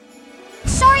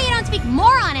speak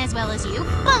moron as well as you,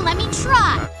 but let me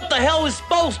try. What the hell is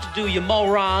supposed to do, you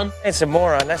moron? It's a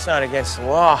moron. That's not against the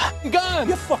law. Gun!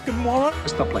 You fucking moron!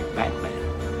 Stuff like Batman.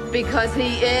 Because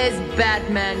he is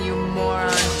Batman, you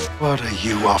moron. What are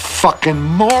you, a fucking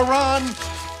moron?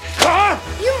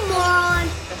 You moron.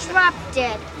 Drop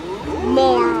dead.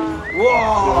 Moron.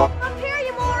 Whoa! Up here,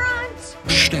 you morons.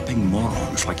 Stepping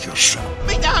morons like yourself.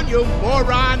 Me down, you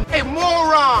moron! Hey,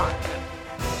 moron!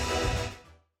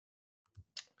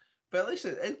 But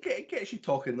listen, it gets you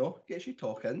talking, though. Gets you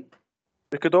talking.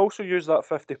 They could also use that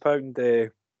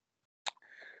 £50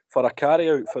 for a carry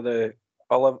out for the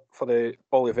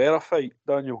Oliveira fight,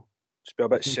 Daniel. Just be a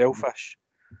bit selfish,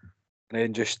 and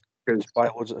then just buy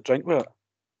loads of drink with it.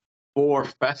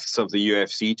 4/5 of the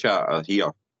UFC chat are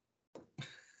here.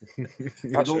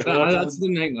 That's the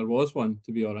night there was one,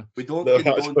 to be honest. We don't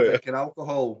condone drinking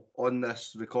alcohol on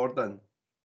this recording.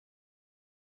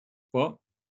 What?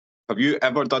 Have you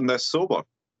ever done this sober?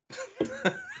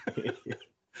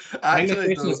 I think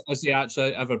the question is, has he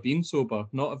actually ever been sober?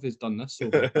 Not if he's done this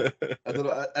sober. I don't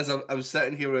know. As I was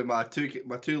sitting here with my two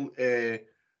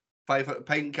 5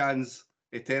 pint cans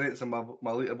of Tennent's and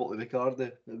my litre bottle of Ricardo,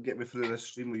 it'll get me through this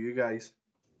stream with you guys.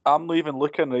 I'm not even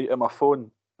looking right at my phone,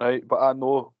 right? But I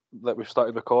know that we've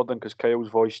started recording because Kyle's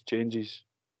voice changes.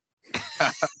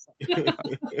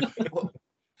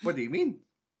 What do you mean?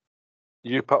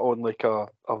 You put on like a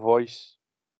voice.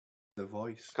 The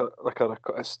voice.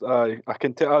 I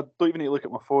can tell. I don't even need to look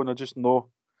at my phone. I just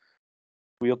know.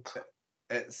 Weird.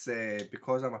 It's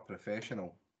because I'm a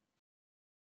professional.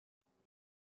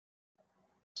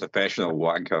 Professional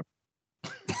wanker.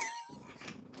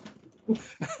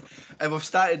 And we've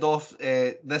started off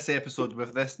this episode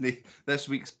with this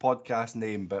week's podcast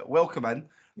name, but welcome in.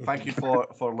 Thank you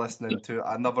for listening to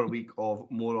another week of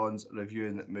Morons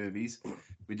Reviewing Movies.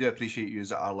 We do appreciate you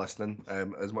that are listening,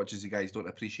 as much as you guys don't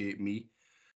appreciate me.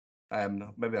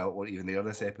 Maybe I won't even air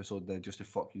this episode then just to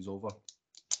fuck yous over.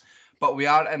 But we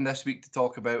are in this week to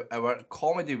talk about our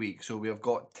comedy week. So we have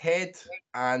got Ted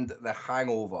and The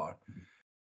Hangover.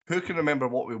 Who can remember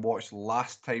what we watched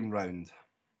last time round?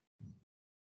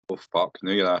 Oh fuck!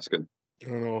 Now you're asking. I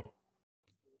don't know.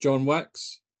 John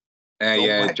Wicks.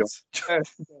 Yeah, John.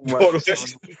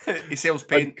 He sells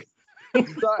paint.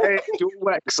 Is that John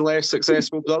Wick's less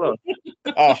successful brother?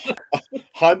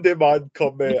 Handyman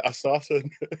come assassin.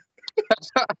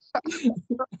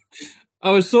 I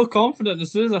was so confident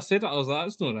as soon as I said it, I was like,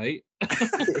 that's not right.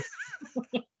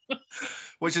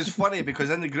 Which is funny because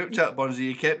in the group chat, Bonzi,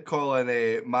 you kept calling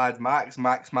Mad Max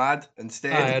Mad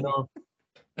instead. I know.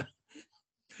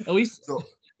 At least,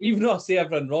 even though I say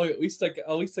everything wrong, at least I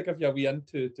give you a wee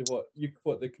into to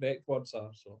what the correct words are.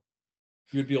 So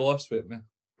you'd be lost with me.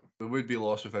 We would be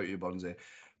lost without you, Bonzi.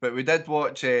 But we did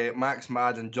watch Max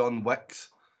Mad and John Wicks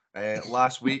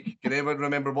last week. Can anyone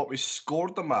remember what we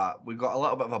scored them at? We got a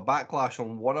little bit of a backlash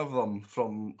on one of them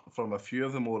from a few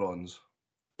of the morons.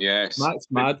 Yes. Max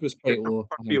Mad was quite low.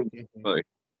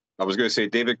 I was going to say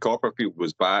David Copperfield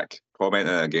was back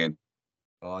commenting again.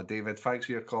 Oh, David, thanks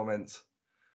for your comments.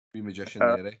 Be magician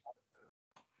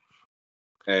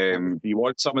there, Do you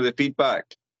want some of the feedback?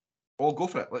 Oh, go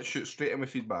for it. Let's shoot straight in with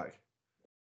feedback.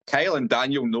 Kyle and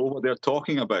Daniel know what they're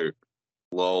talking about.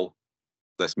 Lol.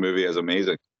 This movie is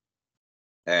amazing.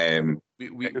 We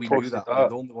knew that. We're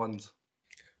the only ones.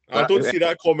 I don't see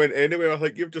that comment anyway. I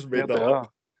think you've just made that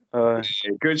up.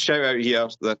 Good shout out here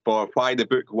for Why the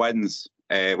Book Wins,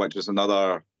 which is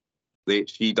another.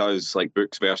 She does like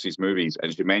books versus movies,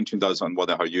 and she mentioned us on one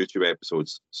of her YouTube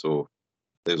episodes. So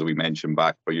there's a wee mention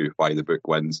back for you. Why the Book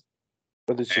Wins.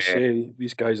 What did she say?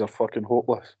 These guys are fucking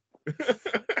hopeless.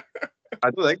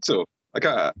 I don't think so. I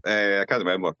can't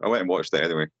remember. I went and watched it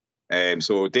anyway.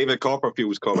 So David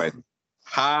Copperfield's comment,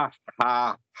 ha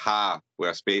ha ha,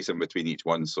 with a space in between each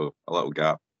one, so a little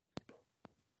gap.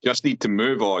 Just need to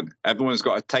move on. Everyone's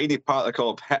got a tiny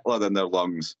particle of Hitler in their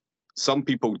lungs. Some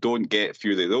people don't get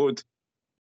Fury Road.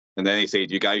 And then he said,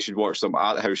 you guys should watch some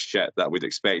art house shit that would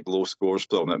expect low scores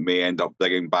from that may end up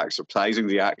bringing back surprising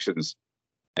reactions.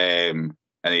 And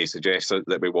he suggested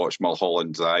that we watch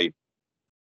Mulholland Drive.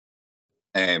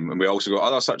 And we also got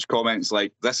other such comments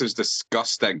like, this is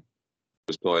disgusting,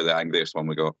 was probably the angriest one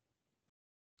we got.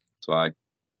 So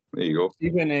there you go.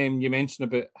 Even you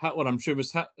mentioned about Hitler, I'm sure it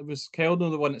was Keldo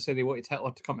the one that said he wanted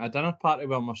Hitler to come to a dinner party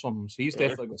with him or something. So he's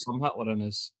definitely got some Hitler in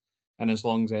his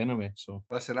lungs anyway. So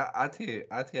listen, I'd take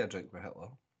a drink with Hitler.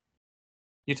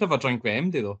 You'd have a drink with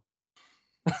MD though.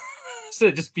 Instead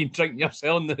of just being drinking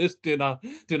yourself in the house doing a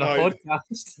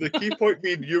podcast. The key point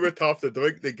being you would have to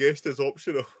drink, the guest is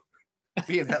optional.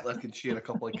 Me and Hitler could share a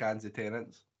couple of cans of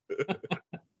Tennent's.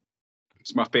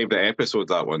 It's my favourite episode,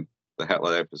 that one. the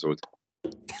Hitler episode.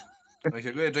 If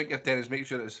you're going to drink your tennis, make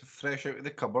sure it's fresh out of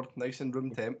the cupboard, nice and room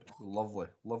temp. Lovely,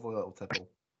 lovely little tipple.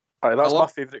 Aye, that's my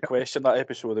favourite question, that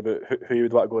episode about who you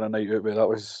would want to go on a night out with. That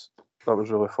was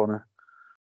really funny.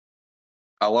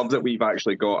 I love that we've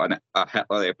actually got a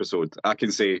Hitler episode. I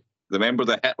can say, remember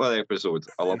the Hitler episode?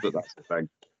 I love that that's the thing.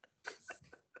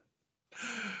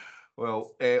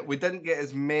 Well, we didn't get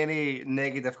as many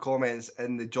negative comments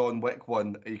in the John Wick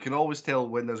one. You can always tell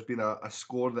when there's been a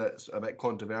score that's a bit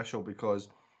controversial, because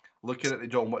looking at the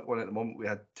John Wick one at the moment, we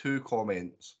had 2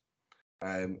 comments.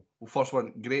 Well, first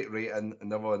one, great rating,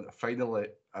 and the other one, finally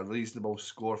a reasonable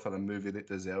score for a movie that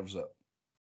deserves it.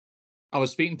 I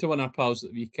was speaking to one of our pals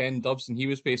at the weekend, Dubs, and he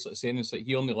was basically saying it's like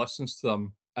he only listens to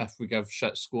them if we give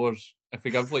shit scores. If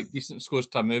we give like decent scores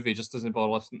to a movie, he just doesn't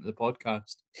bother listening to the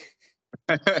podcast.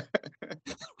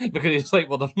 Because it's like,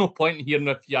 well, there's no point in hearing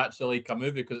if you actually like a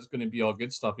movie because it's going to be all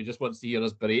good stuff. He just wants to hear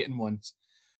us berating ones.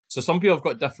 So some people have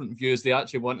got different views. They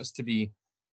actually want us to be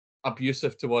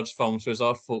abusive towards films, whereas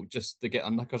our folk just they get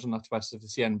their knickers on a twist if they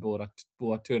see and blow a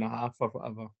 2.5 or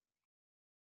whatever.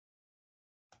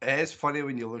 It is funny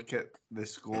when you look at the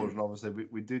scores, and obviously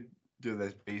we do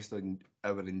this based on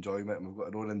our enjoyment, and we've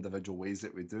got our own individual ways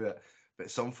that we do it. But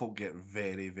some folk get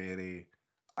very, very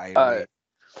irate.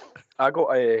 I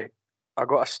got a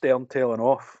stern telling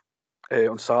off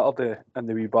on Saturday in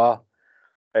the wee bar.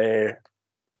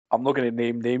 I'm not going to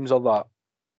name names of that,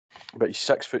 but he's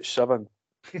 6'7",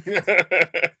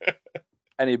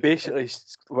 and he basically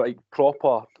like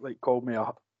proper like called me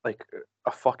a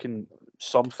fucking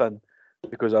something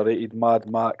because I rated Mad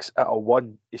Max at a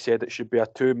 1. He said it should be a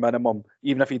 2 minimum,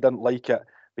 even if he didn't like it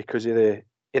because of the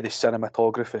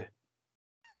cinematography.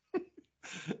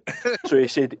 So he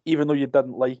said, even though you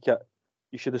didn't like it,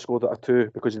 you should have scored it a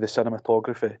 2 because of the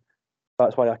cinematography.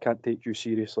 That's why I can't take you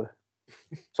seriously.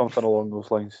 Something along those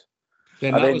lines.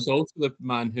 Then that was also the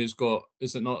man who's got,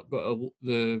 is it not got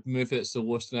the movie that's the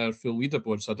lowest in our full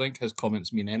leaderboard? So I think his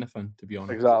comments mean anything, to be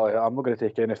honest. Exactly. I'm not going to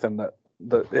take anything that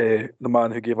the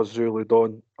man who gave us Zulu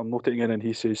Dawn, I'm not taking anything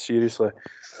he says seriously.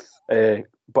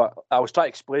 But I was trying to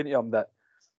explain to him that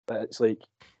it's like,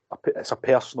 it's a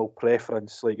personal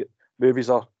preference. Like, movies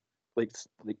are like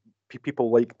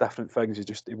people like different things.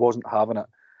 He wasn't having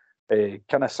it.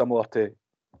 Kind of similar to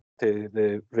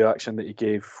the reaction that he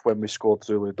gave when we scored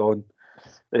Zulu Dawn,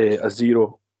 a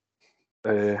 0.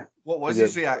 What was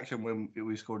his reaction when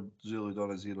we scored Zulu Dawn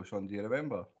a 0, Sean? Do you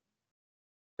remember?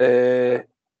 He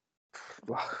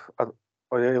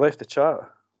left the chat.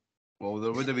 Well,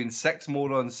 there would have been 6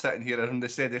 morons sitting here and they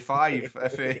said 5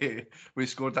 if we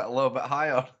scored it a little bit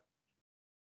higher.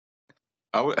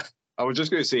 I was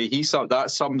just going to say, that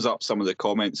sums up some of the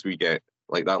comments we get,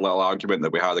 like that little argument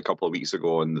that we had a couple of weeks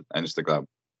ago on Instagram.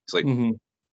 It's like,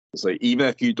 It's like, even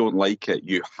if you don't like it,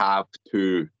 you have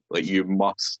to, like, you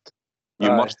must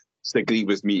agree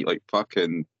with me. Like,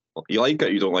 fucking, you like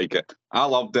it, you don't like it. I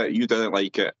loved it, you didn't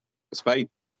like it. It's fine.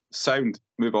 Sound.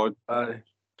 Move on.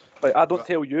 Like, I don't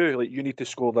tell you, like, you need to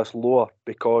score this lower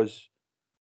because,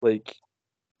 like,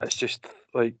 it's just,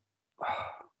 like,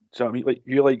 do you know what I mean? Like,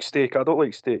 you like steak, I don't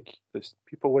like steak. It's,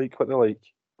 people like what they like.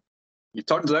 You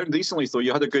turned around recently, so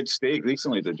you had a good steak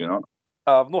recently, did you not?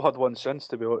 I've not had one since,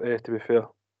 to be fair.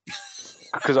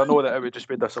 Because I know that it would just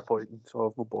be disappointing, so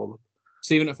I've not bothered.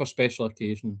 Saving it for special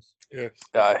occasions. Yes.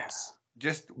 Aye.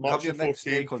 Just March have your the next 14th.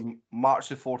 steak on March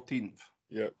the 14th.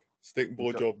 Yep. Steak and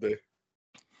blowjob day.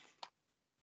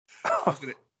 I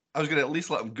was gonna at least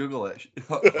let him Google it.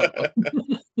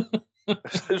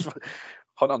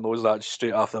 Hunter knows that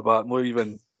straight off the bat, not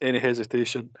even any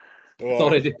hesitation. It's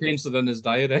already penciled in his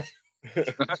diary.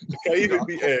 Can't even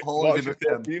beat it. March the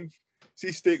 13th.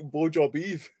 See steak and blowjob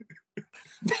Eve.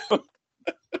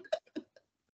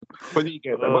 What do you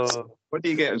get? What do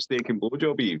you get in steak and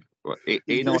blowjob Eve? What,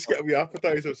 You just get a wee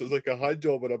appetizer, so it's like a hand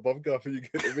job and a burger, and you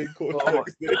get the main course.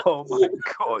 Oh my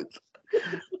god!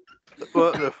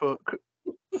 What the fuck?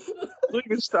 Not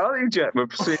even started yet.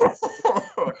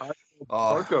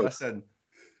 Listen,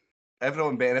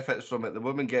 everyone benefits from it. The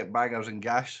women get bangers and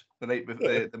gash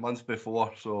the month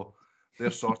before, so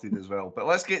they're sorted as well. But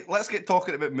let's get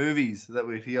talking about movies that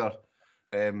we're here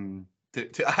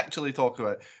to actually talk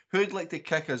about. Who'd like to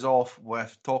kick us off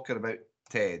with talking about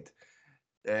Ted?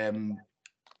 Everyone's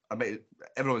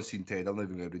seen Ted. I'm not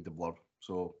even going to read the blurb.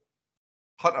 So,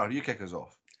 Hunter, you kick us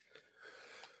off.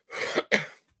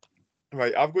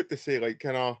 Right, I've got to say, like,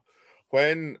 kind of,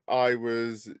 when I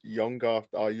was younger,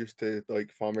 I used to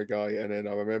like Family Guy, and then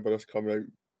I remember us coming out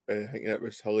thinking it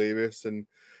was hilarious. And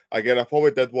again, I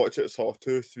probably did watch it sort of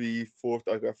 2, 3, 4,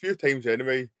 a few times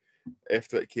anyway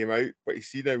after it came out. But you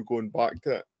see now going back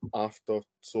to it after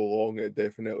so long, it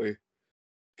definitely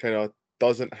kind of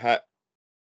doesn't hit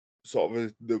sort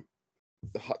of the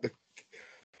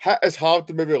hit as hard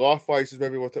to maybe laugh wise as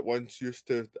maybe what it once used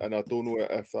to, and I don't know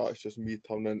if that's just me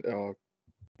turning into a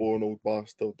born old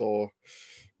bastard, or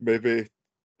maybe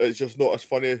it's just not as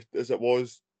funny as it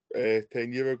was 10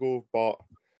 years ago. But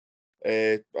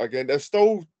again, it's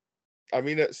still, I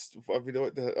mean, it's, if you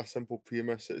know a simple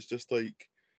premise, it's just like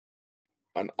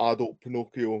an adult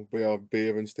Pinocchio with a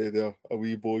bear instead of a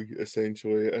wee boy,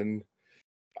 essentially. And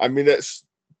I mean, it's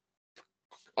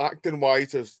acting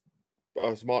wise as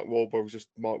Mark Wahlberg's just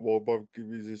Mark Wahlberg.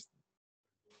 He's just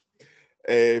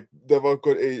never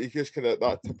got he's just kind of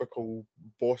that typical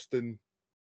Boston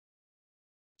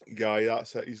guy.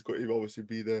 That's it. He's got to obviously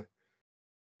be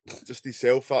just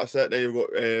himself. That's it. Now you've got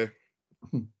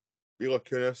Mila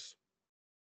Kunis.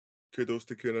 Kudos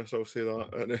to Kunis, I'll say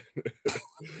that. And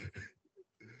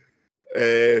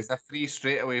it's a free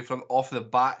straight away from off the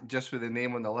bat just with the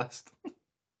name on the list.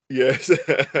 Yes.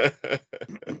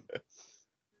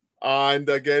 And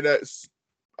again, it's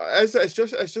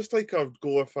just like a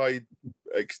glorified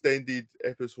extended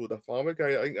episode of Family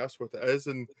Guy. I think that's what it is.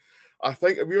 And I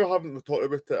think we were talked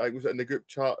about it. I was in the group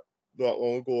chat not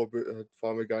long ago about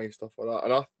Family Guy and stuff like that.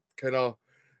 And I kind of,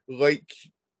 like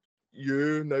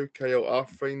you now, Kyle, I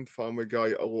find Family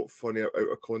Guy a lot funnier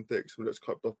out of context when it's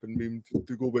clipped up and memed,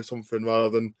 to go with something rather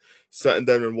than sitting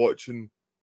down and watching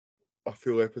a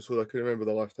full episode. I can remember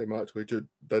the last time I actually did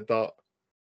that.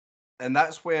 And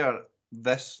that's where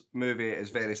this movie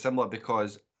is very similar,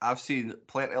 because I've seen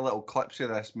plenty of little clips of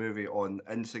this movie on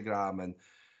Instagram and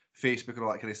Facebook and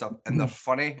all that kind of stuff, and they're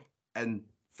funny in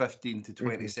 15 to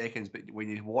 20 seconds, but when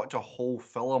you watch a whole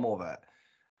film of it,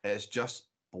 it's just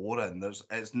boring.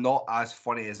 It's not as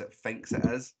funny as it thinks it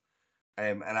is,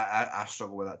 and I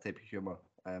struggle with that type of humour,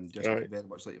 just very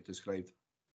much like you've described.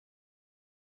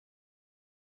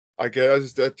 I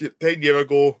guess 10 years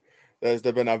ago, there's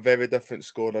been a very different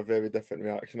score, a very different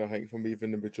reaction, I think, from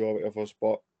even the majority of us.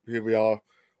 But here we are,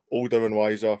 older and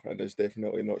wiser, and it's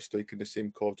definitely not striking the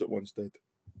same chords it once did.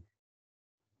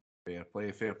 Fair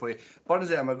play, fair play.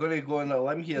 Burnsy, am I going to go on a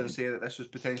limb here and say that this was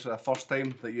potentially the first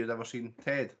time that you'd ever seen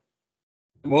Ted?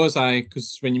 Was I?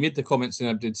 Because when you made the comment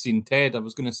saying I'd seen Ted, I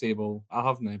was going to say, well, I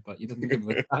haven't, but you didn't give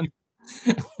me a chance.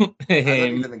 I don't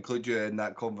even include you in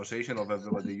that conversation of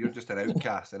everybody. You're just an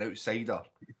outcast, an outsider.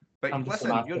 But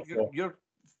listen, you're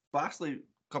vastly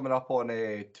coming up on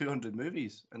 200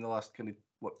 movies in the last 2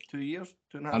 years,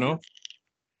 2.5 years? I know.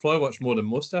 Probably watch more than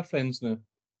most of our friends now.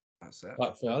 That's it.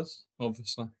 That for us,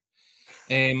 obviously.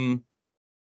 I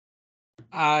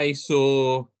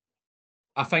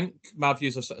think my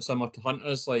views are sort of similar to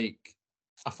Hunter's. Like,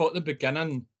 I thought the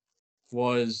beginning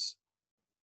was,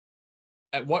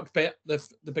 it worked better. The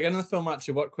beginning of the film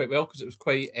actually worked quite well because it was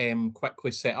quite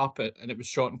quickly set up and it was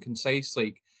short and concise.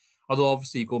 Like, although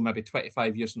obviously you go maybe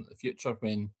 25 years into the future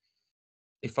when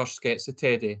he first gets to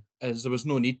Teddy, as there would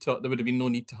have been no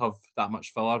need to have that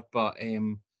much filler. But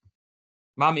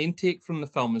my main take from the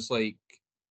film is like,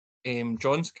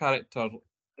 John's character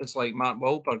is like Mark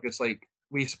Wahlberg. It's like,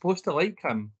 were you supposed to like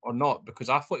him or not? Because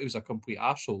I thought he was a complete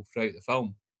arsehole throughout the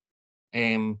film.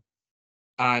 And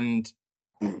I'm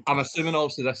assuming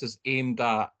obviously this is aimed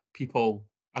at people.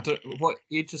 What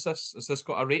age is this? Has this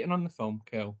got a rating on the film,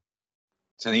 Kel?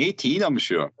 It's an 18, I'm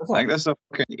sure. I think this is a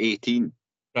fucking 18.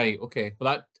 Right, okay.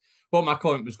 Well, what my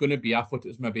comment was going to be, I thought it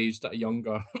was maybe aged at a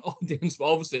younger audience,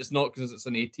 but obviously it's not because it's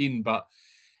an 18, but...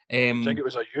 I think it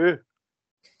was a you.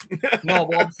 No,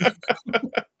 well,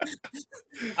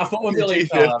 I thought it would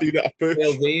be like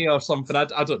LV or something. I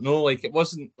don't know. Like, it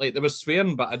wasn't like there was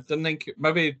swearing, but I didn't think,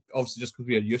 maybe obviously just because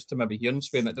we are used to maybe hearing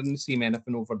swearing, it didn't seem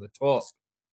anything over the top.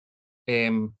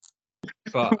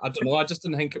 But I don't know. I just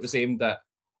didn't think it was aimed at.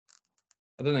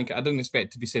 I didn't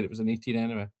expect to be said it was an 18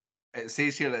 anyway. It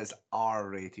says here that it's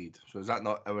R-rated, so is that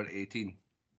not our 18?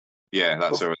 Yeah,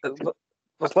 that's our.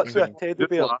 There's literally a teddy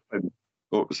bear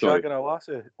shagging a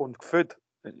lassie on food.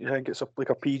 You think it's like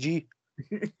a PG?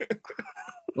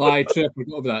 Well, I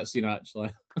forgot about that scene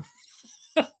actually.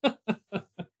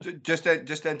 Just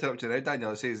to interrupt you now,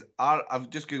 Daniel. It says I've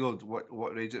just googled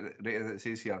what rating it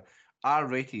says here.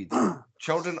 R-rated.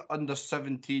 Children under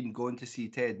 17 going to see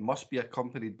Ted must be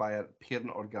accompanied by a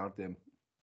parent or guardian.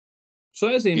 So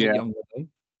it is aimed at younger then?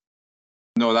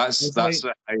 No, that's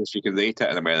the highest you can rate it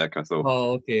in America, though.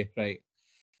 Oh, okay, right.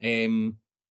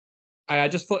 I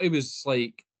just thought it was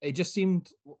like, it just seemed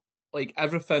like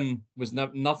everything was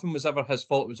nothing was ever his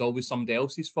fault. It was always somebody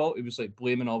else's fault. It was like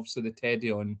blaming obviously the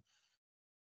Teddy on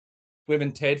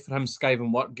blaming Ted for him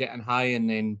skiving work, getting high, and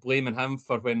then blaming him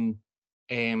for when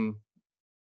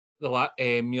Mila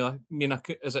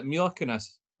is it Mila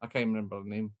Kunis? I can't remember the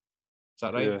name. Is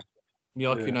that right?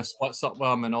 Mila Kunis splits up with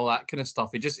him and all that kind of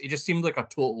stuff. He just seemed like a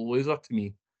total loser to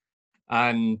me.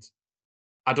 And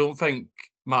I don't think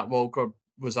Matt Walker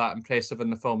was that impressive in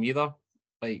the film either.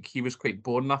 Like, he was quite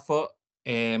boring, I thought.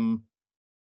 It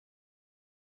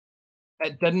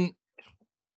didn't...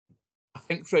 I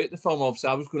think throughout the film, obviously,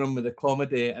 I was going on with the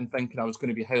comedy and thinking I was going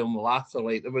to be howling with laughter.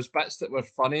 Like, there was bits that were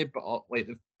funny, but like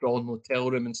the Braun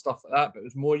hotel room and stuff like that. But it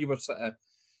was more you were sort of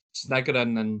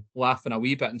sniggering and laughing a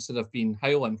wee bit instead of being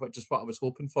howling, which is what I was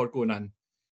hoping for going in.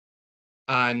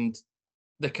 And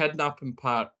the kidnapping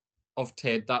part of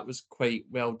Ted, that was quite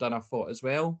well done, I thought, as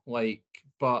well. Like,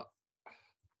 but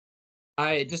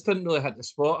I just didn't really hit the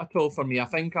spot at all for me. I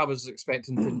think I was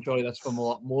expecting to enjoy this film a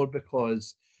lot more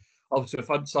because obviously I've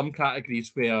had some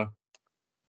categories where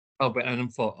I've been in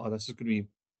and thought, oh, this is going to be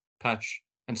pish.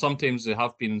 And sometimes they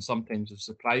have been and sometimes they've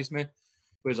surprised me.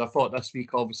 Whereas I thought this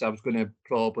week, obviously, I was going to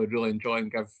probably really enjoy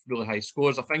and give really high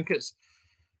scores. I think it's,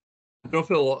 I don't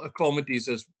feel a lot of comedies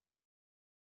is,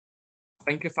 I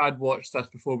think if I'd watched this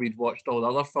before we'd watched all the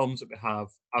other films that we have,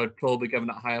 I would probably give it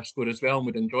a higher score as well and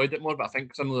would enjoyed it more. But I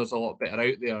think some of there's a lot better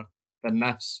out there than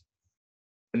this.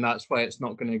 And that's why it's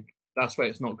not going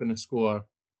to score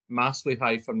massively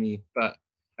high for me. But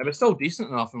it was still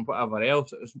decent enough and whatever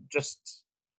else. It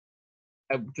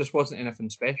just wasn't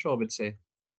anything special, I would say.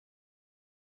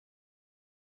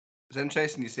 It's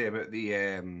interesting you say about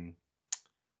the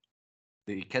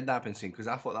kidnapping scene because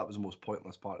I thought that was the most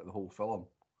pointless part of the whole film.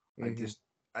 Like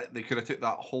they could have took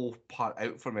that whole part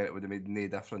out for me. It would have made no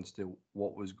difference to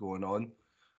what was going on.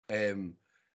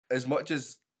 As much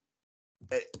as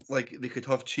like they could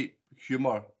have cheap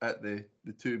humor at the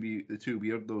two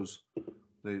weirdos,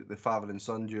 the father and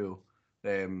son duo.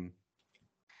 I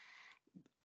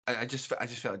just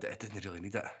felt it didn't really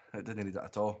need it. It didn't need it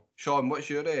at all. Sean, what's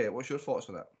your thoughts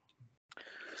on it?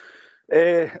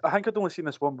 I think I'd only seen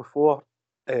this one before.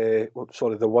 The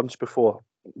once before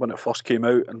when it first came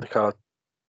out, and like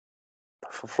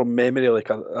from memory,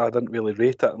 like I didn't really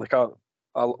rate it. And like I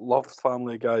loved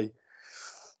Family Guy.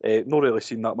 Not really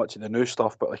seen that much of the new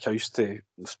stuff, but like I used to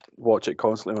watch it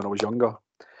constantly when I was younger.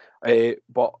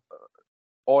 But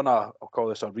on I'll call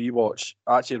this a rewatch,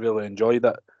 I actually really enjoyed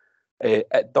it.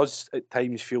 It does at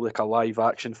times feel like a live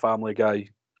action Family Guy,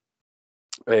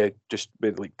 just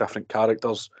with like different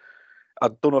characters. I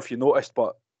don't know if you noticed,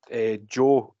 but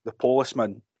Joe, the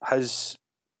policeman, his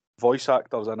voice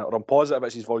actor's in it, or I'm positive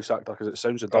it's his voice actor because it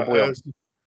sounds a double.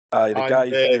 The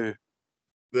guy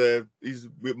he's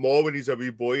with more when he's a wee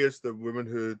boy is the woman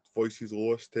who voices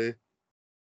Lois too.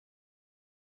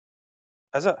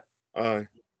 Is it? Aye.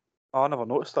 Oh, I never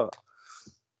noticed that.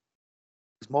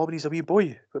 He's more when he's a wee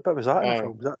boy. What bit was that in the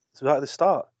film? Was that at the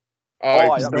start?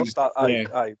 Aye, that was the start.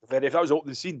 Aye. If that was the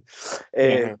opening scene.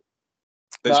 I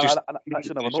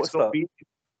actually never noticed that.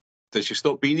 Did she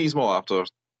stop being his mom after?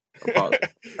 Well,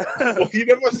 you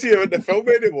never see him in the film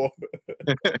anymore.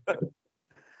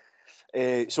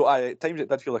 So at times it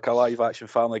did feel like a live action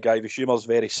Family Guy. The humour's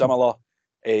very similar.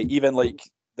 Even like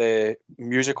the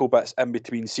musical bits in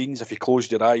between scenes, if you closed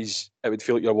your eyes, it would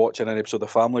feel like you're watching an episode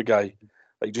of Family Guy.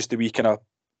 Like just the wee kind of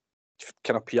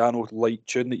piano light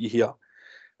tune that you hear.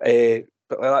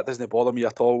 But that doesn't bother me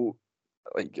at all.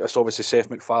 Like it's obviously Seth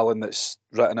MacFarlane that's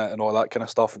written it and all that kind of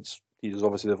stuff. He's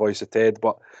obviously the voice of Ted,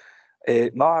 but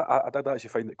I did actually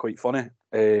find it quite funny.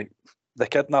 The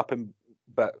kidnapping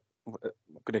bit, I'm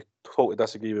going to totally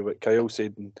disagree with what Kyle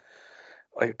said, and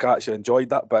I actually enjoyed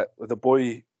that bit with the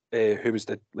boy who was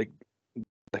the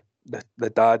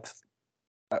dad.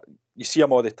 You see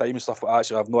him all the time and stuff, but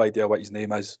actually I have no idea what his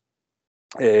name is.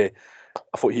 I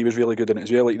thought he was really good in it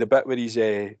as well. Like the bit where he's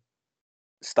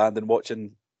standing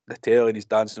watching the telly and he's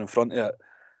dancing in front of it.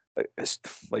 It's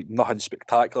like nothing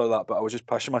spectacular that, but I was just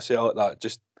pushing myself at that.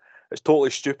 Just it's totally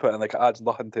stupid and like it adds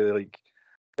nothing to like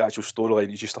the actual storyline.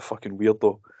 He's just a fucking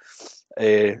weirdo.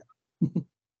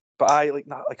 But I'm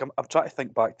trying to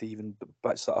think back to even the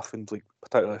bits that I find like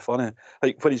particularly funny.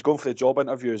 Like when he's going for the job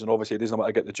interviews and obviously he doesn't want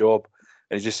to get the job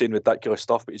and he's just saying ridiculous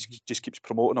stuff, but he just keeps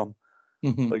promoting them.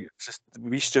 Mm-hmm. Like it's just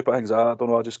wee stupid things. I don't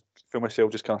know. I just feel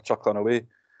myself just kind of chuckling away.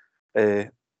 But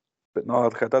no,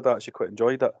 like I did actually quite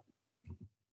enjoyed it.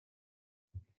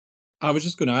 I was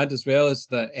just going to add as well is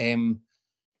that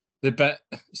the bit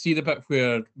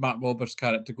where Mark Wahlberg's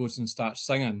character goes and starts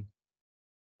singing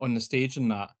on the stage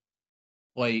and that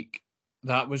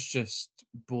was just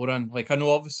boring. Like I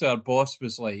know obviously our boss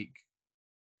was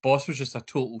just a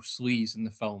total sleaze in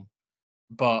the film,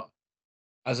 but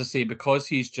as I say, because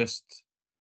he's just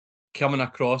coming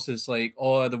across as like,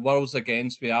 oh, the world's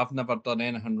against me, I've never done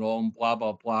anything wrong, blah,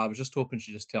 blah, blah. I was just hoping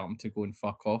she'd just tell him to go and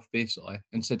fuck off, basically,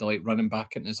 instead of like running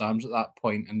back into his arms at that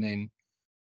point and then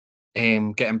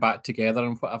getting back together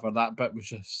and whatever. That bit was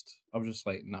just, I was just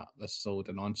like, nah, this is a load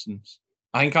of nonsense.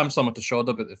 I think I'm somewhat assured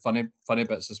about the funny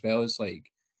bits as well. It's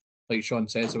like Sean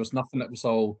says, there was nothing that was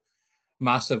all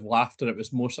massive laughter. It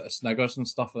was more sort of sniggers and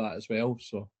stuff like that as well.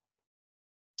 So,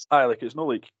 Aye, like it's not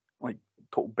like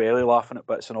total belly laughing at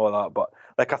bits and all that, but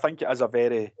like I think it is a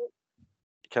very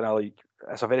kind of like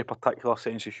it's a very particular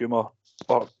sense of humour.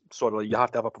 Or sorry, like, you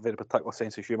have to have a very particular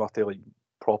sense of humour to like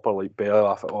proper like belly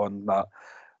laugh it on that.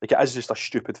 Like it is just a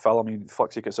stupid film. I mean,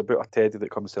 fuck's sake, it's about a teddy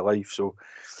that comes to life. So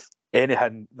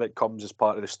anything that comes as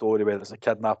part of the story, whether it's a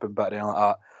kidnapping bit or anything like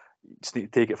that, you just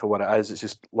need to take it for what it is. It's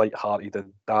just light-hearted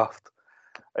and daft.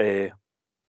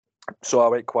 So I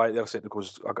went quiet there a second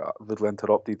because I got rudely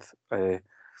interrupted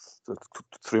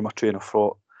through my train of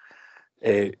thought.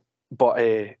 But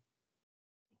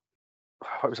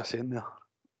what was I saying there?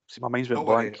 See, my mind's went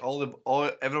blank.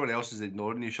 Everyone else is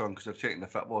ignoring you, Sean, because they're checking the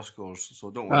football scores. So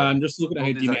don't worry. I'm just looking at how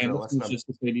Nobody's Dean actually Henderson's listening. just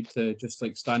decided to just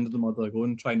like stand in the middle of the goal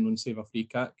and try and save a free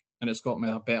kick, and it's got me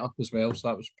a bet up as well, so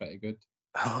that was pretty good.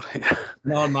 All right.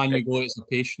 Another man you go, it's a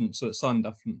patient, so it's something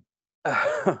different.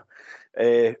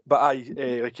 But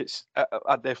like it's,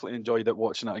 I definitely enjoyed it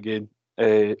watching it again.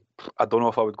 I don't know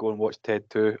if I would go and watch Ted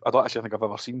 2. I don't actually think I've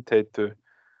ever seen Ted 2.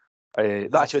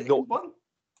 Actually, no. One?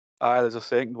 Aye, there's a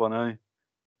second one. Aye.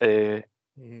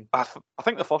 I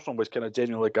think the first one was kind of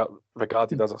genuinely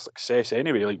regarded as a success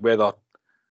anyway. Like whether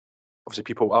obviously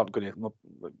people aren't going to,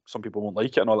 some people won't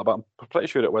like it and all that, but I'm pretty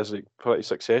sure it was like pretty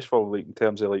successful, like in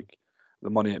terms of like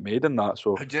the money it made and that.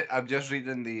 So I'm just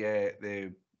reading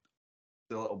the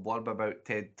little blurb about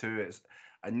Ted 2. It's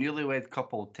a newlywed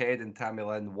couple, Ted and Tammy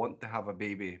Lynn, want to have a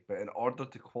baby, but in order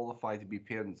to qualify to be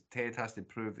parents, Ted has to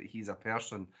prove that he's a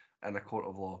person in a court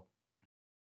of law.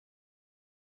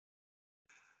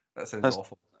 That sounds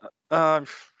awful. But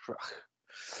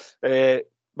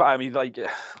I mean, like, it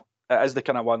is the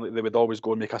kind of one that they would always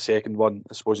go and make a second one,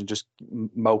 I suppose, and just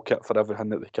milk it for everything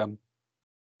that they can.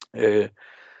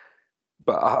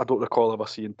 But I don't recall ever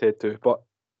seeing Ted 2. But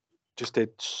just to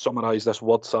summarise this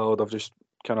word salad, I've just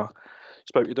kind of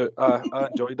spouted out. I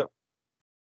enjoyed it.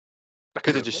 I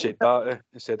could have just said that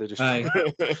instead of just.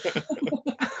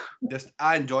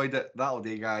 I enjoyed it. That'll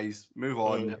do, guys. Move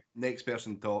on. Next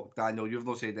person talk. Daniel, you've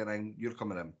not said anything. You're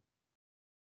coming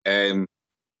in.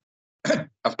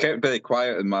 I've kept very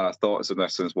quiet in my thoughts on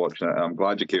this since watching it. And I'm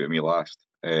glad you came to me last.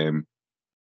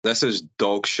 This is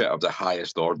dog shit of the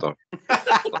highest order.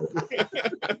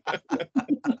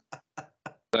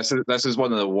 This is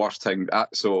one of the worst things.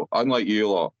 So unlike you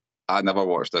lot, I never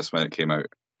watched this when it came out.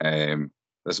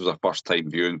 This was a first time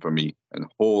viewing for me, and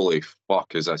holy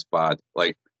fuck, is this bad?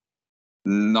 Like,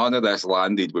 none of this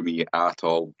landed with me at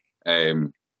all.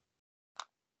 And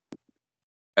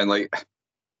like,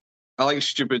 I like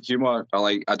stupid humor.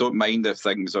 I don't mind if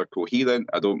things are coherent.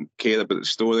 I don't care about the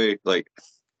story. Like,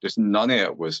 just none of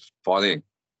it was funny,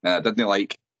 and I didn't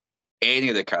like any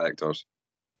of the characters.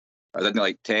 I didn't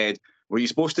like Ted. Were you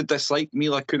supposed to dislike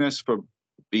Mila Kunis for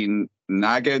being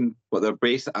nagging? But they're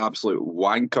both absolute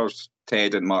wankers,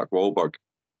 Ted and Mark Wahlberg.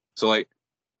 So, like,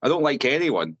 I don't like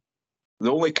anyone.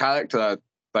 The only character I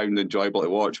found enjoyable to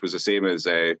watch was the same as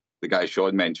the guy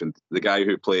Sean mentioned, the guy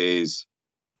who plays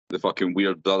the fucking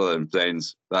weird brother in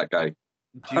Friends. That guy.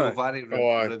 Giovanni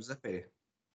Ribzipi.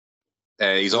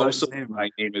 He's also in My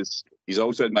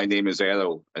Name Is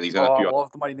Earl, and he's in a few. I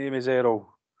loved My Name Is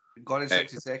Earl. Gone in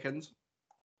 60 seconds.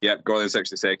 Yep, Gone in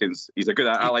 60 Seconds. He's a good.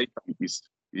 I like him. He's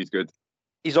good.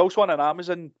 He's also on an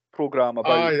Amazon program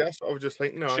about. That's what I was just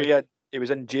thinking. He was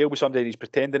in jail with somebody, and he's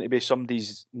pretending to be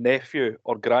somebody's nephew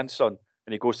or grandson,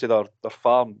 and he goes to their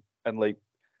farm, and like,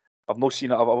 I've not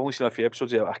seen it. I've only seen a few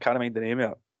episodes of it. I can't remember the name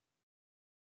of it.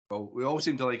 Well, we all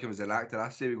seem to like him as an actor. I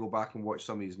say we go back and watch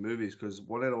some of his movies, because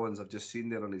one of the ones I've just seen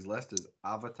there on his list is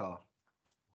Avatar.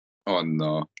 Oh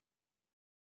no.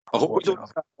 I hope we don't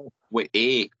with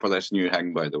A for this new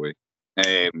thing, by the way.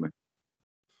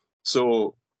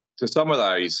 So, to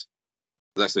summarise,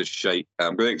 this is shite.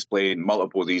 I'm going to explain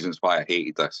multiple reasons why I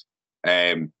hated this.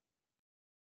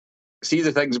 See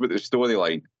the things about the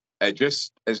storyline. It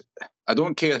just is. I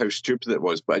don't care how stupid it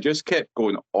was, but it just kept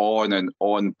going on and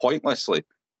on pointlessly.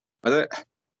 I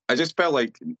just felt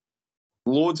like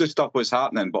loads of stuff was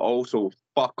happening, but also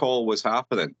fuck all was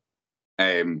happening.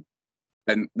 And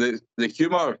the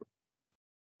humour,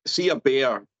 see a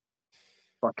bear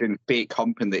fucking fake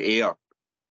hump in the air.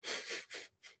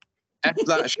 If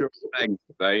that's your thing,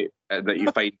 right, that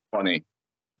you find funny,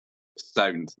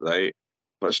 sound, right?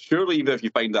 But surely even if you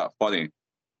find that funny,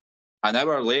 an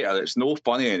hour later, it's no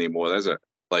funny anymore, is it?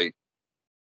 Like,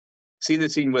 see the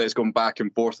scene where it's going back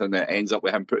and forth and it ends up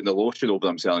with him putting the lotion over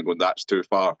himself and going, that's too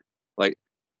far. Like,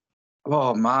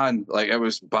 Oh man, like it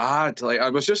was bad. Like I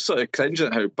was just sort of cringing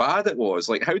at how bad it was.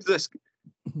 Like how did this?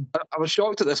 I was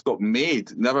shocked that this got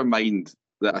made. Never mind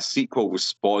that a sequel was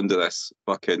spawned of this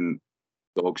fucking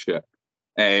dog shit.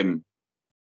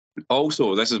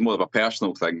 Also, this is more of a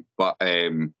personal thing, but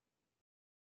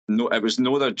no, it was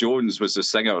Norah Jones was the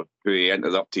singer who he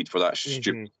interrupted for that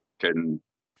stupid fucking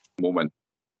moment.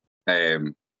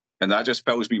 And that just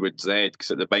fills me with dread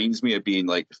because it reminds me of being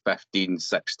like 15,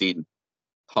 16,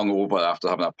 hungover after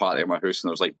having a party at my house, and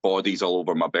there was like bodies all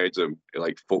over my bedroom,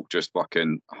 like folk just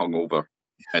fucking hungover.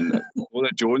 And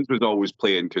Norah Jones was always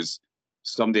playing because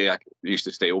somebody I used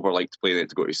to stay over liked playing it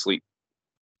to go to sleep.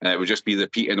 And it would just be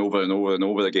repeating over and over and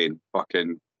over again.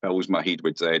 Fucking fills my head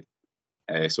with dread.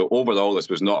 So overall, this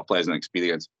was not a pleasant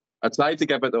experience. I tried to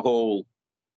give it the whole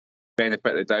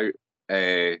benefit of the doubt.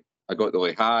 I got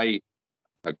really high.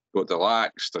 I got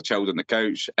relaxed. I chilled on the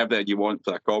couch. Everything you want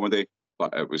for a comedy,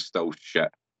 but it was still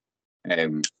shit.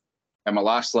 And my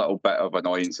last little bit of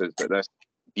annoyance is that this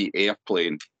beat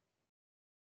Airplane.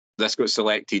 This got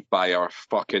selected by our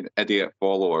fucking idiot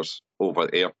followers over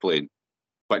Airplane,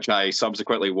 which I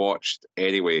subsequently watched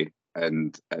anyway,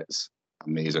 and it's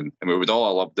amazing. And we would all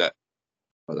have loved it,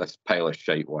 but this pile of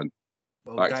shite one.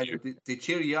 Well, Daniel, to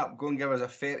cheer you up, go and give us a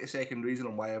 30-second reason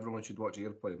on why everyone should watch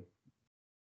Airplane.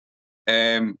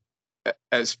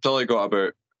 It's probably got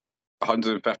about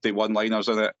 150 one-liners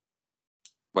in it,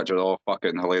 which are all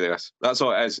fucking hilarious. That's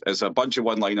all it is. It's a bunch of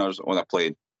one-liners on a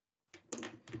plane.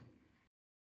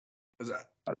 Is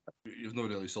it? You've not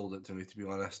really sold it to me, to be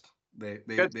honest. The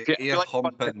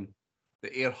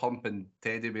air humping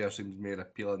teddy bear seems more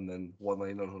appealing than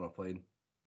one-liners on a plane.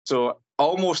 So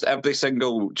almost every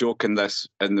single joke in the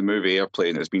movie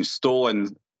Airplane has been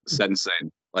stolen since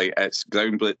then. Like, it's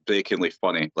groundbreakingly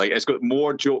funny. Like, it's got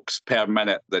more jokes per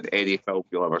minute than any film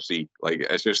you'll ever see. Like,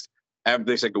 it's just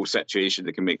every single situation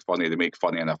they can make funny, they make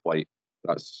funny in a flight.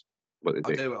 That's what they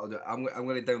do. I'll tell you what I'll do. I'm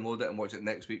going to download it and watch it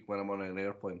next week when I'm on an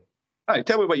airplane. Aye,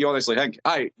 tell me what you honestly think.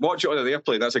 Aye, watch it on an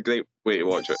airplane. That's a great way to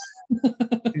watch it.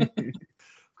 I've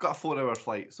got a 4-hour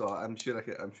flight, so I'm sure I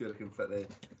can fit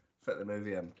the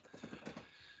movie in.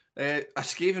 A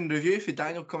scathing review for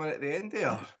Daniel coming at the end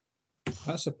there.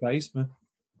 That surprised me.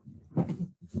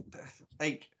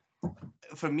 Like,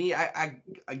 for me, I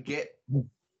get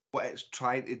what it's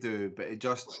trying to do, but it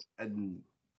just,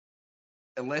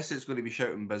 unless it's going to be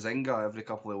shouting Bazinga every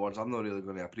couple of words, I'm not really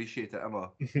going to appreciate it, am I?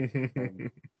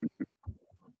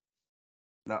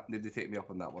 Nah, need to take me up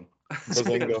on that one.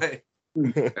 Bazinga.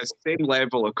 It's the same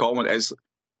level of comedy.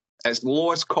 It's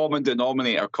lowest common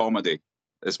denominator comedy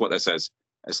is what this is.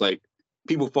 It's like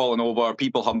people falling over,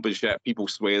 people humping shit, people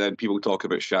swearing, people talking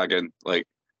about shagging. Like,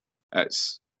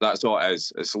 that's all it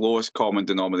is. It's lowest common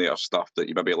denominator stuff that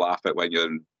you maybe laugh at when you're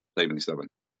in 77.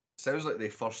 Sounds like the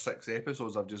first 6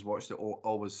 episodes I've just watched it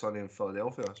Always Sunny in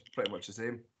Philadelphia. It's pretty much the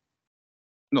same.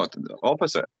 No, the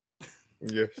opposite.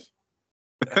 Yes.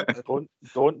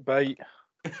 Don't bite.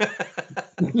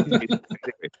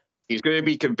 He's going to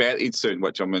be converted soon,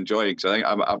 which I'm enjoying. So I think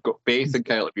I've got faith in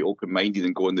Kyle to be open-minded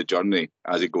and go on the journey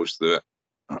as he goes through it.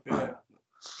 Yeah.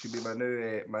 Should be my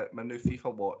new my new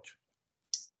FIFA watch.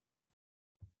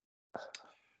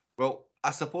 Well,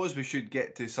 I suppose we should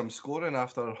get to some scoring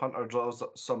after Hunter draws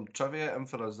some trivia in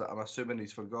for us that I'm assuming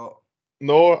he's forgot.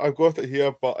 No, I've got it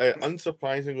here, but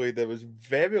unsurprisingly, there was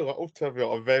very little trivia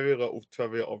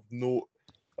of note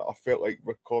that I felt like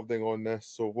recording on this.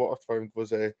 So what I found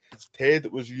was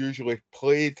Ted was usually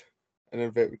played, in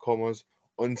inverted commas,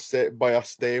 on set by a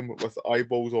stem with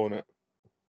eyeballs on it.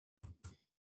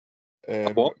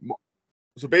 What?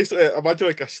 So basically, imagine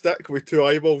like a stick with 2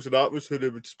 eyeballs, and that was who they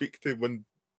would speak to when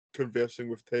conversing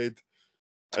with Ted.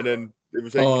 And then it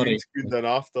was like green screened in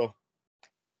after.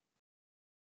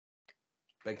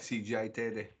 Big CGI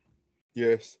Teddy.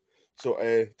 Yes. So,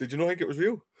 did you not think it was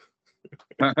real?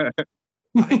 I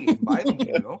think you can buy them,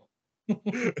 you know.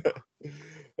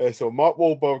 So Mark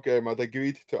Wahlberg had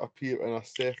agreed to appear in a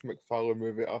Seth MacFarlane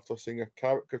movie after seeing a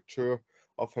caricature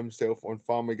of himself on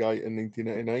Family Guy in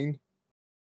 1999.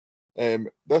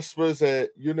 This was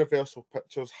Universal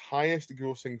Pictures'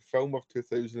 highest-grossing film of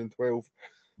 2012,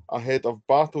 ahead of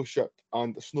Battleship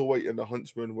and Snow White and the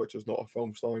Huntsman, which is not a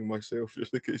film starring myself,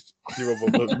 just in case you ever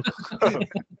didn't.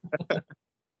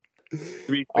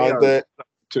 To be fair,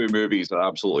 2 movies are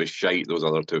absolutely shite, those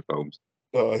other 2 films.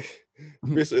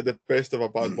 Basically the best of a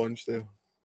bad bunch there.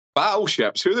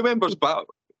 Battleships? Who remembers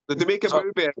Did they make a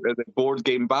movie out of the board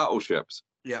game Battleships?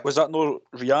 Yeah. Was that no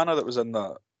Rihanna that was in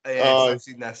that? Yes, I've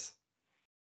seen this.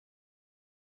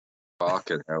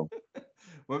 Fucking hell.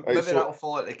 Well, maybe that'll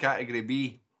fall into category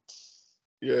B.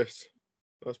 Yes,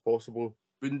 that's possible.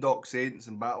 Boondock Saints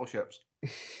and Battleships.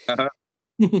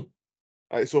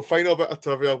 Right, so final bit of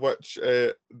trivia, which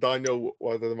Daniel,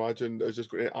 I'd imagine, is just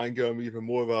going to anger me even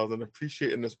more rather than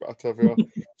appreciating this bit of trivia.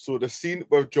 So the scene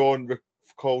where John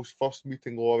recalls first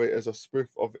meeting Laurie is a spoof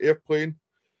of Airplane,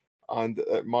 and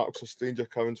it marks a strange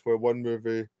occurrence where one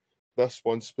movie, this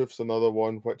one spoofs another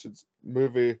one, which is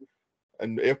movie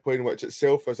and Airplane, which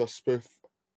itself is a spoof,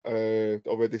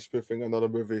 already spoofing another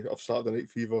movie of Saturday Night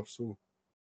Fever. So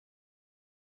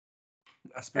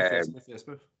A spoof, a spoof, a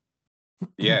spoof.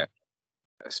 Yeah,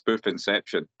 a spoof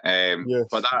Inception. yes.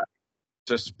 But that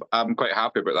just, I'm quite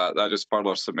happy about that. That just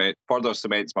further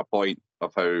cements my point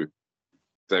of how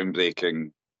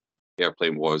groundbreaking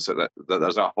Airplane was. That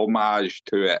there's a homage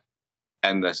to it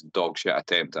in this dog shit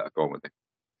attempt at a comedy.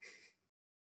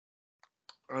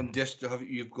 And just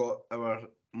you've got our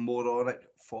moronic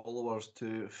followers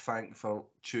to thank for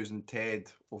choosing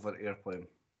Ted over Airplane.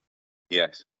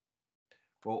 Yes.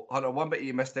 Well, Hunter, one bit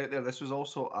you missed out there. This was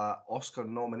also an Oscar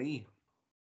nominee.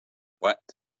 What?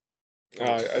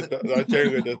 I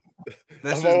genuinely did.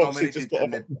 This was nominated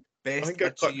in the Best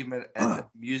Achievement in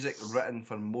Music Written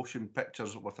for Motion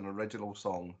Pictures with an Original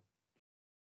Song.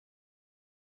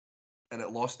 And it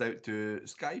lost out to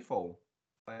Skyfall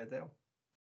by Adele.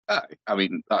 I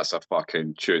mean, that's a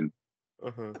fucking tune.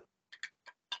 Uh-huh.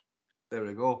 There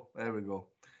we go. There we go.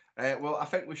 Well, I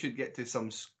think we should get to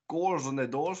some scores on the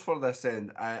doors for this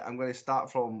end. I'm going to start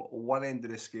from one end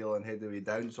of the scale and head the way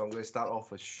down. So I'm going to start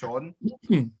off with Sean.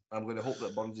 I'm going to hope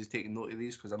that Burns is taking note of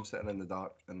these because I'm sitting in the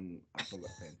dark and I've not got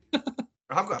a pen.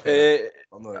 I have got a pen.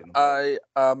 I'm not writing them. I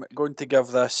am going to give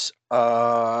this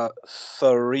a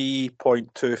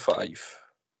 3.25.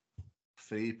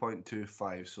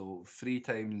 3.25, so 3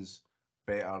 times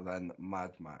better than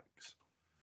Mad Max.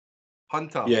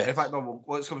 Hunter, Yes. in fact, no,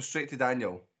 let's come straight to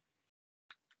Daniel.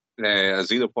 A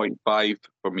 0.5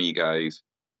 for me, guys.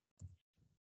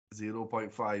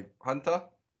 0.5. Hunter?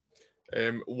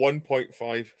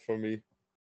 1.5 for me.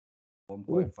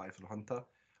 1.5 for Hunter.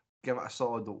 Give it a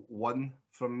solid 1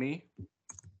 from me.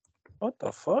 What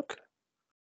the fuck?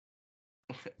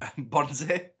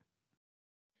 Burnsy?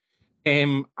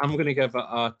 I'm going to give it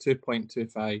a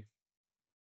 2.25.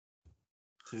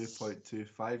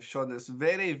 2.25. Sean, it's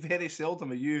very, very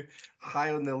seldom are you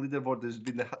high on the leaderboard. There's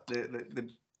been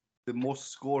the most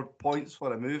scored points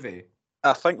for a movie.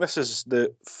 I think this is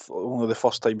only the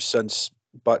first time since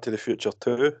Back to the Future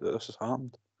 2 that this has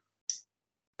happened.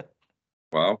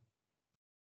 Wow.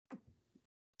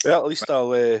 Yeah, at least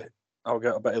I'll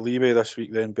get a bit of leeway this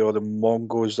week then by all the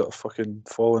Mongos that are fucking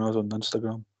following us on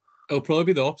Instagram. It'll probably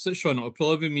be the opposite, Sean. It'll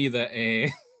probably be me that.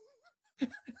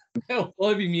 It'll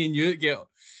probably be me and you that get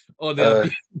all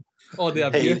the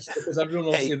abuse because everyone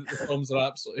will say that the films are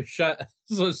absolutely shit.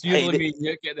 So it's usually me and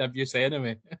you that get the abuse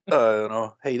anyway. I don't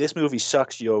know. Hey, this movie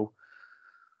sucks, yo.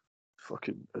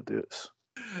 Fucking idiots.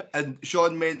 And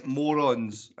Sean meant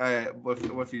morons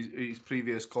with his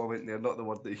previous comment there, not the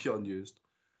word that Sean used.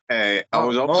 I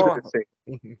was also going to say,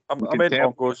 I meant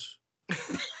Mongos.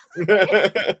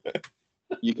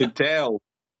 You can tell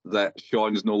that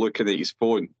Sean's not looking at his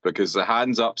phone because the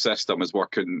hands up system is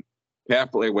working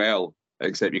perfectly well,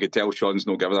 except you can tell Sean's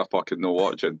not giving a fucking no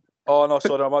watching. Oh no,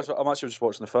 sorry, I'm actually just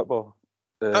watching the football.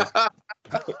 I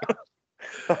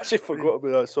actually forgot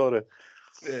about that. Sorry.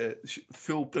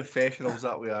 Full professionals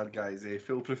that we are, guys.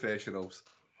 Full professionals.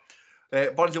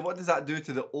 Burnsy, what does that do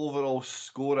to the overall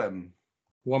scoring?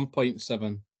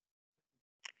 1.7.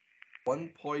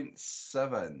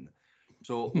 1.7.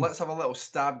 So let's have a little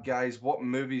stab, guys. What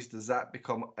movies does that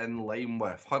become in line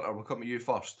with? Hunter, we'll come to you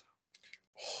first.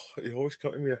 You always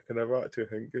come to me. I can never actually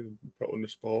think and put on the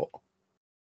spot.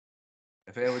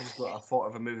 If anyone's got a thought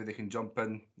of a movie, they can jump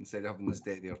in instead of having this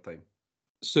dead air time.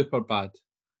 Super bad.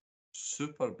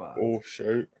 Super bad. Oh,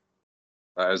 shoot.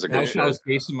 That is a good That's what I show. was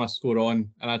basing my score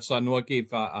on, and I know I gave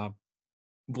that a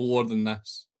lower than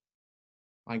this.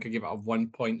 I think I gave it a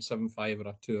 1.75 or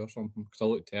a 2 or something because I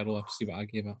looked earlier to see what I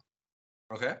gave it.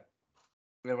 Okay.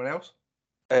 Anyone else?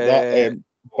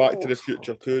 Back to the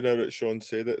Future 2, now that Sean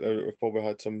said it, now that we've probably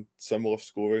had some similar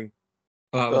scoring.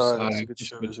 That was that's a good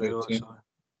show as well.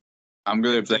 I'm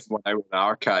going to bring one out of the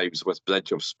archives with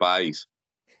Bridge of Spies.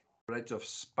 Bridge of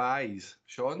Spies.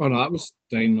 Sean? Oh no, that was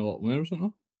down a lot more,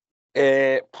 wasn't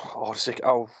it?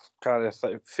 I'll kind of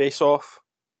Face Off.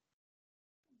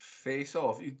 Face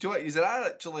Off. You know what? These are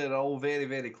actually all very,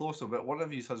 very close, but one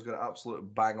of you has got an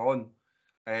absolute bang on.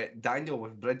 Daniel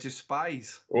with Bridge of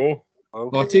Spies. Oh. Okay.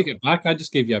 Well, I'll take it back. I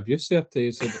just gave you abuse there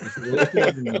to say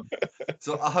that.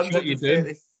 So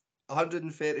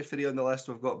 133 on the list.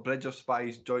 We've got Bridge of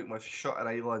Spies joint with Shutter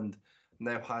Island.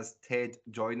 Now has Ted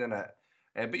joining it.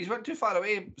 But he's went too far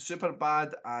away. Super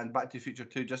Bad and Back to the Future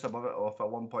 2 just above it off a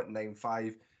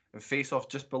 1.95, and Face Off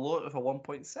just below it with a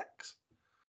 1.6.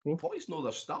 Boys know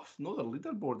their stuff, know their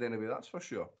leaderboard anyway, that's for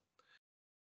sure.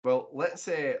 Well, let's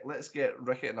get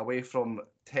Ricketting away from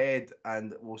Ted,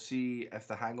 and we'll see if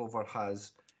The Hangover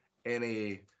has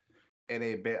any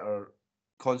better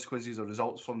consequences or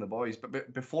results from the boys.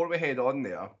 But before we head on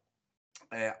there,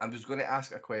 I'm just going to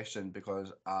ask a question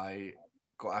because I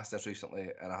got asked this recently,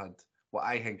 and I had what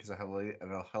I think is a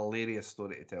hilarious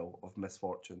story to tell of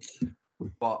misfortune.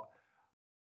 But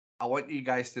I want you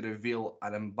guys to reveal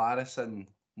an embarrassing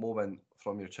moment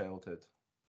from your childhood.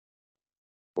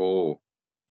 Oh.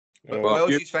 But while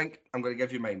you think, I'm going to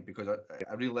give you mine because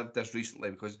I relived this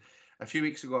recently because a few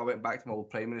weeks ago I went back to my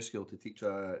old primary school to teach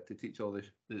all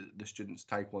the students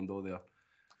Taekwondo there,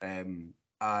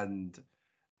 and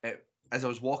as I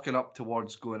was walking up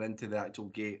towards going into the actual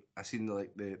gate, I seen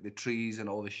the trees and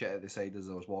all the shit at the side as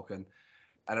I was walking,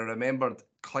 and I remembered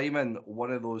climbing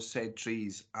one of those said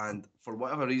trees, and for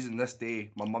whatever reason this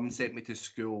day my mum sent me to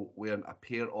school wearing a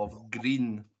pair of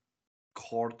green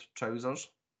cord trousers.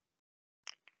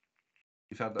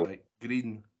 You've heard that right.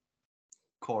 Green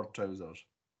cord trousers.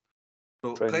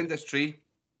 So climbed this tree,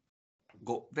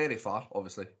 got very far,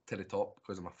 obviously, to the top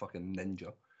because I'm a fucking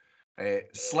ninja.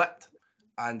 Slipped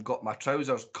and got my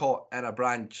trousers caught in a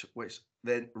branch, which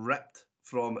then ripped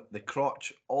from the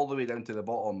crotch all the way down to the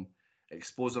bottom,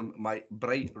 exposing my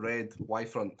bright red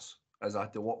Y-fronts as I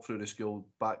had to walk through the school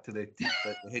back to the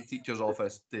head teacher's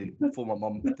office to phone my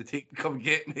mum to come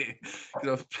get me. Because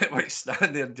I was pretty much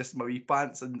standing there just in my wee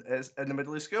pants in the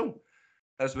middle of school.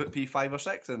 I was about P5 or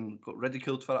 6 and got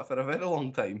ridiculed for it for a very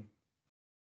long time.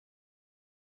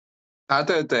 I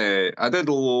did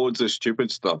loads of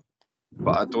stupid stuff,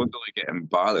 but I don't really get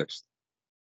embarrassed.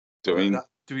 Do you know what I mean?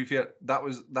 To be fair, that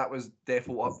was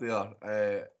defo up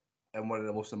there. And one of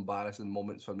the most embarrassing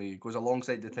moments for me. It goes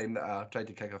alongside the time that I tried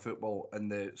to kick a football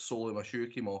and the sole of my shoe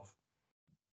came off.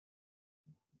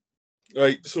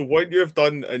 Right, so what you've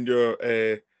done in your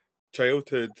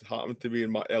childhood happened to me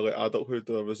in my early adulthood.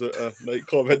 I was at a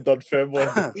nightclub in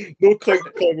Dunfermline. No quite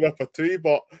climbing up a tree,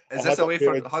 but... Is this a way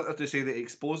for Hunter to say that he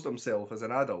exposed himself as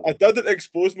an adult? I didn't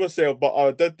expose myself, but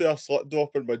I did do a slit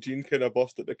drop and my jean kind of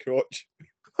busted the crotch.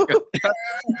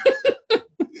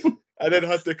 And then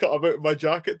had to cut about my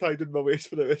jacket tied in my waist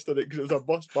for the rest of it because it was a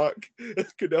bus back. I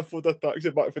couldn't afford a taxi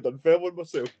back for Dunfermline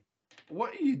myself.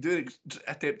 What are you doing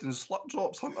attempting slut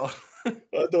drops, Hunter?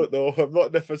 I don't know. I'm not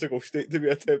in the physical state to be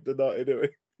attempting that anyway.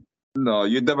 No,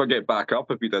 you'd never get back up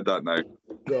if you did that now.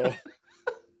 No. To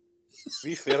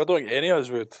be fair, I don't think any of us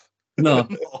would. No.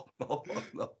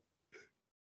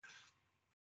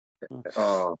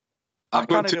 No. I've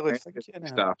got two really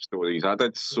staff stories. I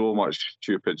did so much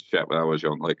stupid shit when I was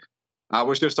young. Like, I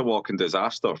was just a walking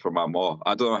disaster for my mom.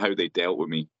 I don't know how they dealt with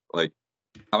me. Like,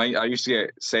 I used to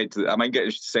get sent to. I might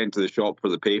get sent to the shop for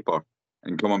the paper,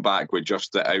 and coming back with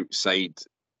just the outside,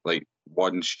 like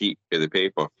one sheet of the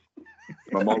paper.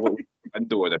 My mom looked out the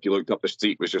window, and if you looked up the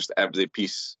street, was just every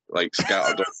piece like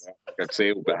scattered on like a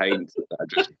trail behind. I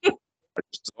just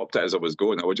stopped it as I was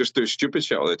going. I would just do stupid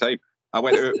shit all the time. I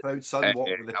went out. I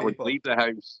would leave the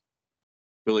house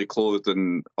fully clothed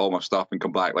and all my stuff, and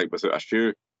come back like without a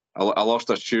shoe. I lost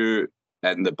a shoe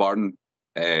in the burn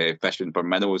fishing for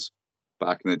minnows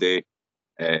back in the day.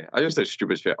 I just did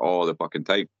stupid shit all the fucking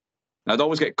time. And I'd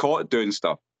always get caught doing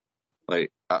stuff. Like,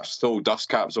 I stole dust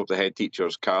caps off the head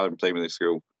teacher's car in primary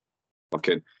school.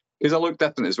 Fucking, because I looked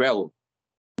different as well.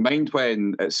 Mind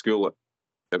when at school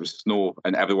it was snow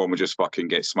and everyone would just fucking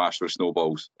get smashed with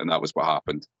snowballs, and that was what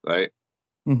happened, right?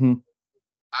 Mm-hmm.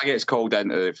 I gets called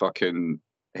into the fucking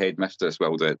headmistress,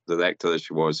 well, the director as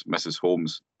she was, Mrs.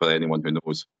 Holmes, for anyone who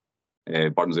knows.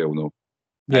 Burnsdale will know.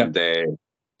 Yeah. And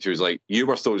she was like, "You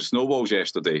were throwing snowballs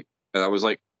yesterday." And I was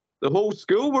like, "The whole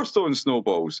school were throwing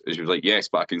snowballs." And she was like, "Yes,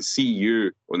 but I can see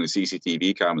you on the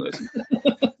CCTV cameras."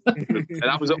 And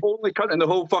I was the only cunt in the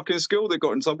whole fucking school that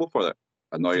got in trouble for it.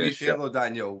 Annoying. To be fair though,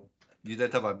 Daniel, you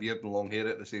did have a beard and long hair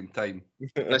at the same time.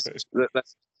 That's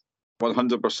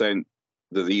 100%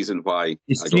 the reason why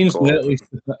He I got seems caught. at least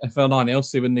if no one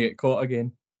else, they wouldn't get caught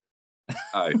again.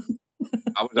 Aye.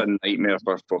 I was a nightmare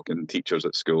for fucking teachers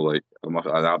at school. Like, I'm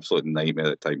an absolute nightmare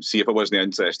at the time. See, if I wasn't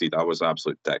interested, I was an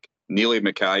absolute dick. Neely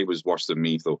Mackay was worse than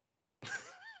me, though.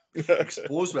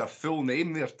 Exposed with a full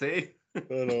name there, too. I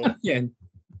know. Yeah.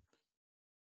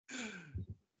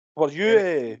 Were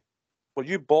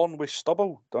you born with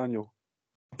stubble, Daniel?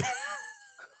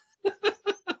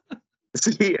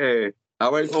 See, I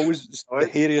went always the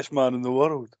hairiest man in the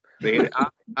world.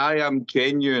 I am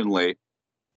genuinely,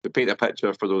 to paint a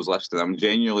picture for those listening, I'm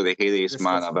genuinely the hairiest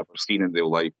man I've ever seen in real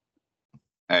life.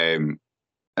 And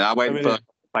I went mean, for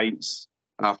pints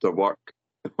after work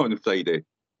on Friday,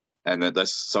 and then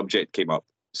this subject came up.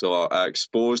 So I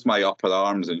exposed my upper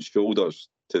arms and shoulders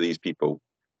to these people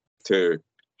to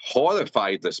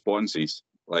horrified responses,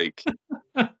 like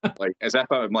as if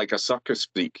I'm like a circus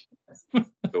freak.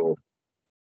 So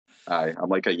I'm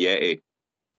like a yeti.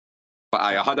 But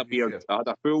I had a beard. I had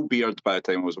a full beard by the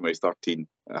time I was almost 13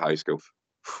 at high school.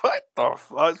 What the?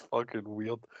 That's fucking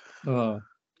weird. And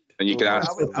you can ask.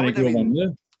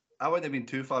 I wouldn't have been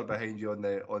too far behind you on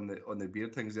the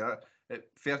beard things. Yeah, at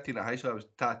 13 at high school, I was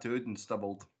tattooed and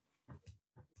stubbled.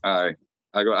 I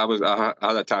had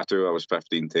a tattoo. I was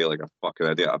 15 too, like a fucking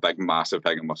idiot. A big massive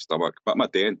thing in my stomach. But my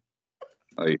doing?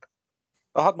 Like,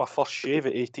 I had my first shave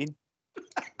at 18.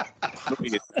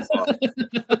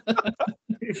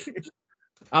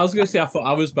 I was going to say I thought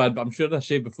I was bad, but I'm sure I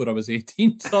shaved before I was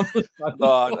 18. So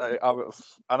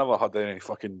I never had any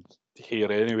fucking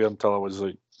hair anywhere until I was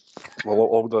like a lot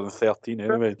older than 13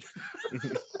 anyway.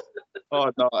 Oh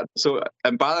no! So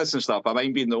embarrassing stuff. I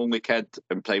mind being the only kid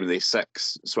in primary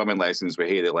 6 swimming lessons with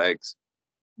hairy legs,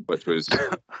 which was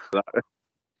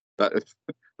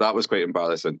that was quite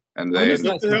embarrassing. And then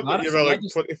you were like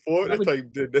 24 at the time,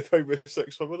 doing the primary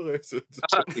 6 swimming lessons.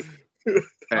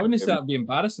 I wouldn't say that'd be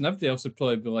embarrassing. Everybody else would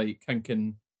probably be like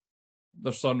thinking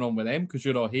there's something wrong with them because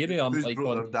you're all hairy. I'm like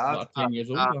on 10 years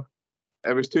older.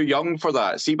 I was too young for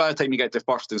that. See, by the time you get to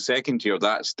first and second year,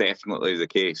 that's definitely the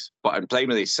case. But in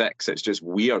primary 6, it's just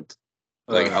weird.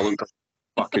 Like I look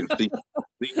fucking freak,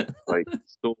 like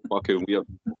so fucking weird.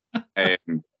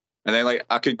 And then like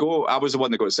I was the one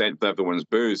that got sent for everyone's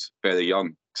booze very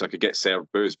young because I could get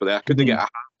served booze, but then I couldn't get a half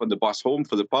on the bus home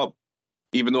for the pub,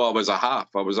 even though I was a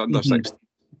half. I was under 16,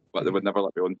 but they would never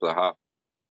let me on for the half.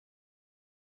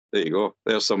 There you go.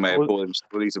 There's some boring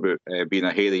stories about being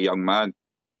a hairy young man.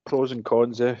 Pros and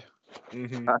cons, eh?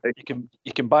 Mm-hmm.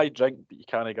 You can buy drink, but you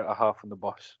can't get a half on the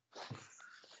bus.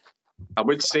 I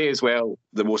would say as well,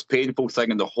 the most painful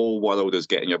thing in the whole world is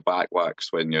getting your back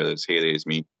waxed when you're as hairy as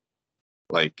me.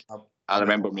 Like I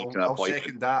remember making a point. I'll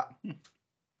second that.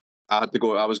 I had to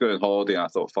go. I was going on holiday, and I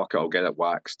thought, "Fuck it, I'll get it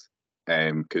waxed,"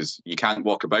 because you can't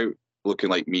walk about looking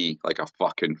like me, like a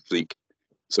fucking freak.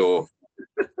 So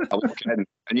I walk in,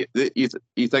 and you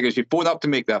think as you phone up to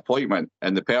make the appointment,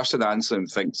 and the person answering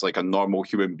thinks like a normal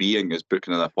human being is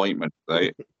booking an appointment,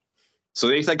 right? So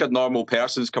they think a normal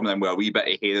person's coming in with a wee bit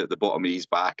of hair at the bottom of his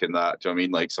back and that. Do you know what I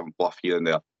mean? Like some fluff here and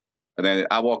there. And then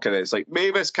I walk in and it's like,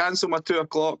 Mavis, cancel my 2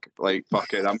 o'clock. Like,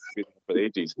 fucking, I'm been for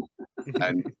ages.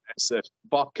 And it's the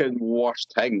fucking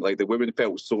worst thing. Like, the woman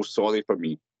felt so sorry for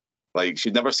me. Like,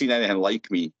 she'd never seen anything like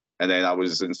me. And then I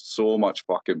was in so much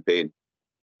fucking pain.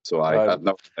 So I'd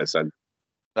never listen.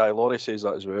 Laurie says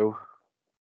that as well.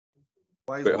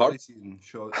 Why is Laurie seeing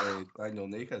Daniel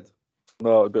naked?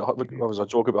 No, there was a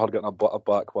joke about her getting her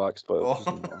back waxed, but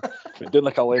doing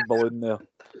like a lead balloon there.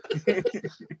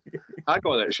 I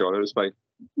got it, Sean. It was fine.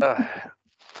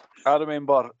 I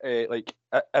remember, like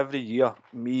every year,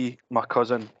 me, my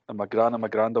cousin, and my gran and my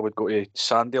granda would go to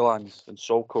Sandylands in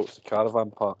Saltcoats, the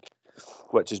caravan park,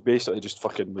 which is basically just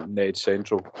fucking Ned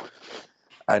Central.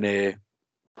 And I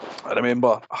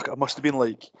remember I must have been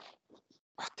like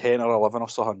 10 or 11 or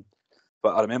something,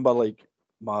 but I remember like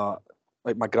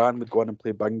my gran would go in and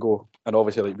play bingo, and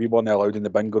obviously like we weren't allowed in the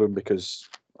bingo room because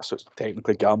it's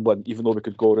technically gambling, even though we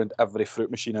could go around every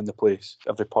fruit machine in the place,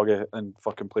 every puggy, and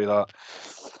fucking play that.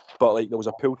 But like there was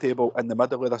a pool table in the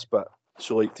middle of this bit,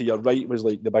 so like to your right was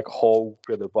like the big hall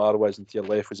where the bar was, and to your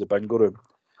left was the bingo room,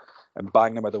 and bang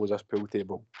in the middle was this pool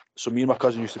table. So me and my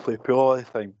cousin used to play pool all the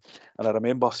time, and I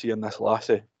remember seeing this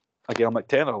lassie, again I'm like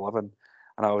 10 or 11,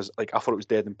 and I was like, I thought it was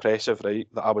dead impressive, right,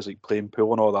 that I was like playing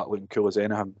pool and all that, looking cool as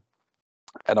anything.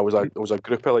 And there was a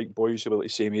group of like boys who were like the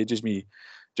same age as me,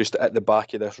 just at the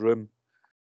back of this room,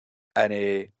 and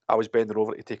I was bending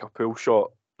over to take a pool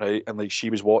shot, right, and like she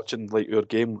was watching like our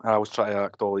game, and I was trying to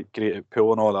act all like great at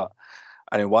pool and all that,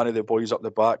 and then one of the boys up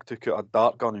the back took out a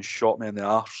dart gun and shot me in the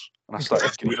arse, and I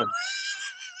started screaming.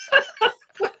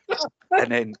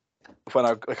 And then when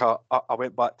I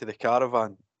went back to the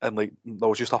caravan, and like there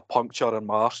was just a puncture in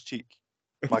my arse cheek.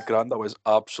 My granda was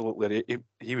absolutely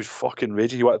he was fucking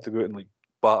raging. He wanted to go out and like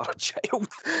batter a child.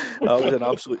 I was in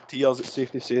absolute tears. It's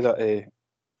safe to say that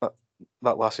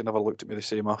that lassie never looked at me the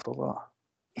same after that.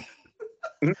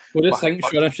 Well, just think,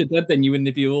 sure, if she did, then you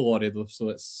wouldn't be all Laurie though. So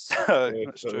it's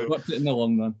true. Worked it in the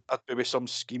long run. That'd maybe some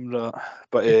scheme that,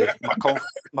 but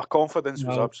my confidence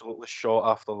was absolutely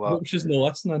shot after that. Hope she's not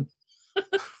listening.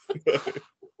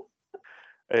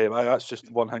 That's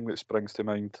just one thing that springs to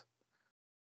mind.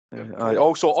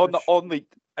 Also on like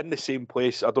in the same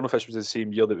place, I don't know if this was the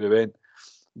same year that we went,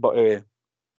 but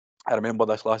I remember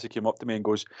this lassie came up to me and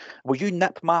goes, "Will you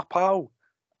nip my pal?"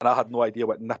 And I had no idea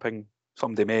what nipping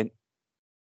somebody meant.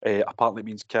 Apparently it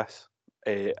means kiss.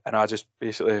 And I just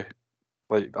basically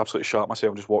like absolutely shot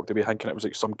myself and just walked away thinking it was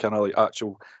like some kind of like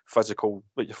actual physical,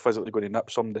 like you're physically going to nip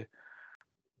somebody.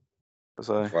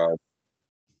 Wow.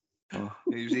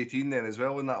 He was 18 then as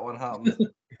well when that one happened.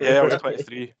 Yeah, I was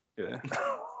 23. Yeah.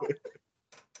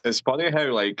 It's funny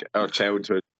how like our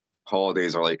childhood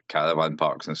holidays are like caravan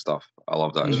parks and stuff. I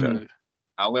love that shit.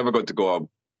 I never got to go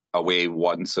away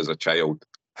once as a child,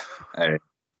 and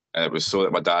it was so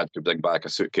that my dad could bring back a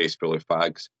suitcase full of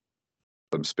fags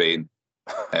from Spain,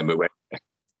 and we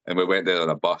went there on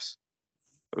a bus.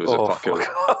 It was a fucking.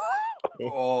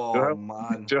 Oh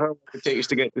man! Do you know how long it takes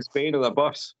to get to Spain on a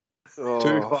bus? Oh,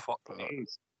 2 fucking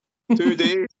days. 2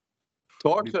 days.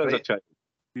 Torture as a child.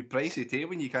 Be pricey too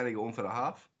when you kind of go on for a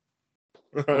half.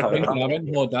 I think when I went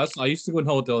on holidays, I used to go on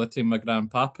holiday all the time. My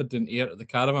grandpapa didn't eat at the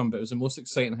caravan, but it was the most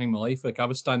exciting thing in my life. Like I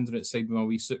was standing outside with my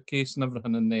wee suitcase and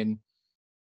everything, and then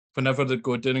whenever they'd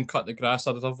go down and cut the grass,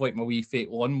 I'd have like my wee fake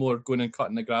lawnmower going and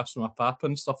cutting the grass with my papa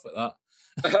and stuff like that,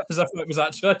 as if it was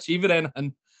actually achieving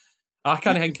anything. I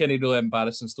can't think any really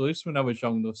embarrassing stories when I was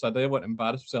young though, so I do want to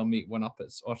embarrass myself and make one up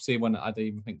or say one that I don't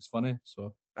even think is funny.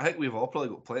 So I think we've all probably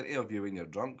got plenty of you when you're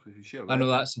drunk. We can share. I know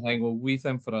that's the thing. We'll leave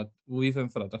them for a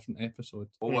different episode.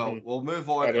 Oh well, we'll move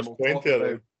on and we'll talk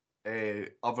about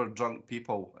other drunk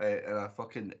people and a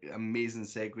fucking amazing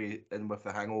segue in with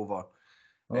The Hangover.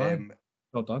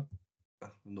 Well done.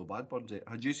 No bad, Burnsy.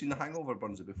 Had you seen The Hangover,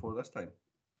 Burnsy, before this time?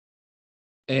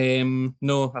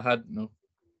 No, I hadn't. No.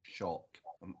 Shock.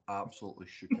 I'm absolutely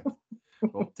shook.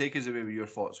 Well, take us away with your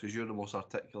thoughts because you're the most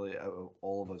articulate out of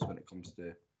all of us when it comes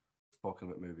to talking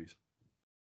about movies.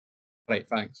 Right,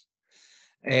 thanks.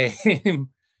 So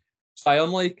I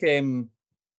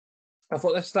I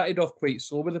thought this started off quite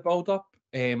slow with the build-up.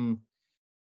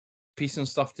 Piecing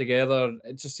stuff together,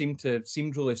 it just seemed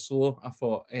really slow. I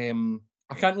thought I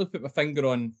can't really put my finger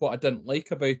on what I didn't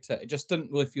like about it. It just didn't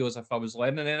really feel as if I was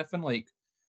learning anything. Like,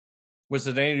 was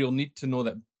there any real need to know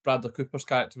that Bradley Cooper's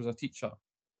character was a teacher?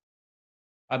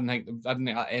 I didn't think that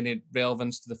had any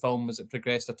relevance to the film as it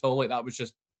progressed at all. Like that was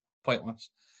just pointless.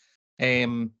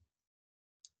 When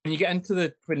they got into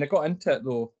it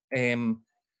though, I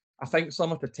think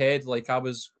similar to Ted, like I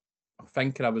was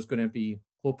thinking I was going to be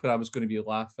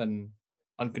laughing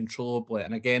uncontrollably,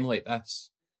 and again like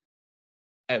this,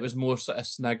 it was more sort of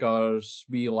sniggers,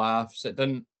 wee laughs.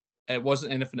 It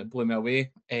wasn't anything that blew me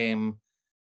away.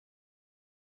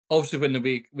 Obviously, when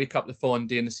they wake up the following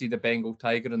day and they see the Bengal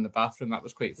tiger in the bathroom, that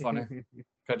was quite funny.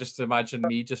 I just imagine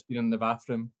me just being in the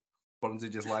bathroom.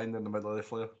 Burnsy just lying in the middle of the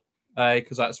flare.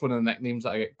 Because that's one of the nicknames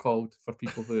that I get called for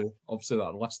people who obviously that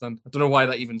are listening. I don't know why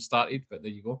that even started, but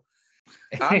there you go.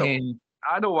 I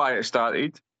know why it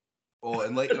started. Oh,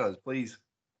 enlighten us, please.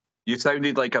 You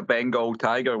sounded like a Bengal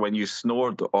tiger when you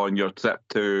snored on your trip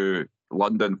to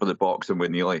London for the boxing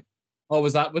with Neely. Oh,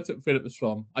 was that where it was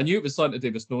from? I knew it was something to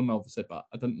do with snoring, obviously, but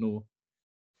I didn't know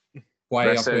why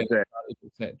it started,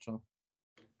 etc.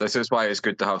 This is why it's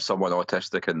good to have someone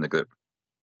autistic in the group.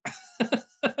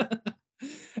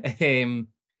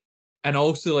 And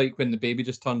also, like when the baby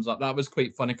just turns up, that was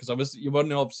quite funny because you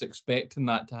weren't obviously expecting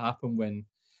that to happen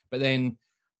but then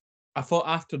I thought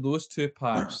after those two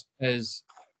parts is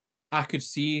I could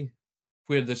see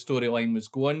where the storyline was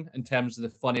going in terms of the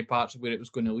funny parts of where it was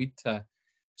going to lead to.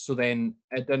 So then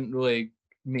it didn't really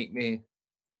hit me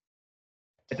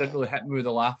with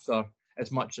the laughter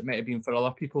as much as it might have been for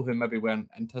other people who maybe weren't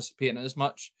anticipating it as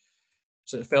much.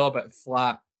 So it fell a bit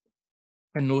flat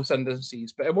in those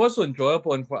instances, but it was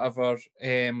enjoyable and whatever.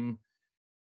 And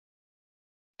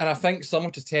I think similar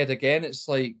to Ted again, it's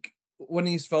like one of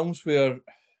these films where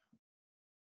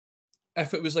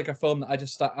if it was like a film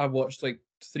that I watched like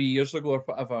 3 years ago or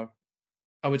whatever,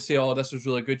 I would say, oh, this was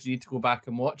really good, you need to go back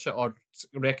and watch it or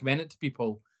recommend it to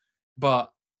people.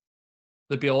 But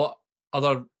there'd be a lot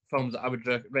other films that I would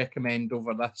recommend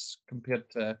over this compared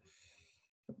to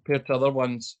other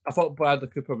ones. I thought Bradley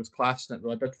Cooper was class in it,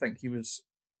 though. I did think he was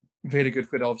very good.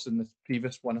 Where obviously in the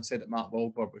previous one, I said that Matt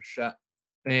Wahlberg was shit.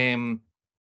 And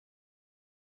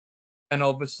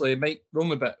obviously, the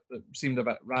only bit that seemed a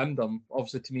bit random,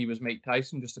 obviously to me, was Mike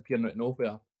Tyson just appearing out of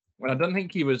nowhere. When I didn't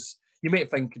think he was, you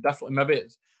might think differently.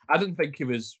 I didn't think he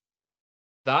was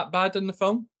that bad in the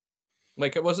film.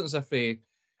 Like it wasn't as if he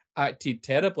acted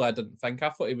terribly. I didn't think. I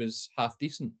thought he was half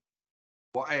decent.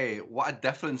 What a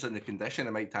difference in the condition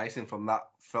of Mike Tyson from that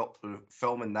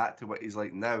filming that to what he's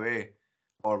like now,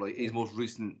 or like his most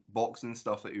recent boxing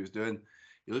stuff that he was doing.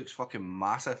 He looks fucking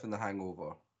massive in The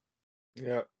Hangover.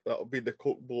 Yeah, that'll be the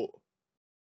coke boat.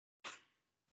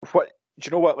 What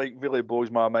you know what like really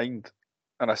blows my mind?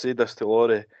 And I said this to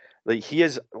Laurie. Like he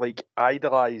is like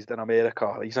idolised in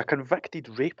America. He's a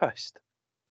convicted rapist.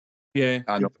 Yeah,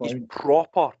 He's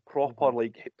proper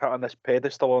like put on this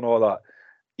pedestal and all that.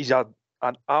 He's an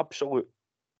absolute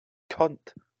cunt.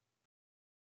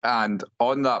 And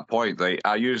on that point, like,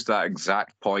 I used that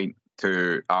exact point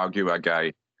to argue with a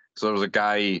guy. So there was a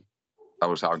guy I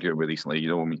was arguing with recently, you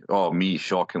know me. Oh, me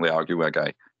shockingly arguing with a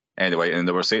guy. Anyway, and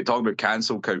they were talking about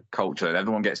cancel culture and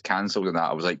everyone gets cancelled and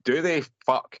that. I was like, do they?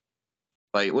 Fuck.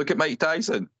 Like, look at Mike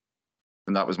Tyson.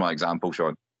 And that was my example,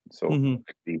 Sean. So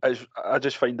I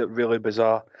just find it really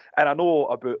bizarre. And I know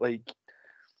about like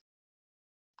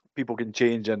people can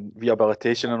change and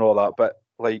rehabilitation and all that, but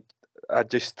like I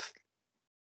just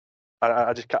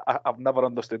can't, I've never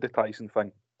understood the Tyson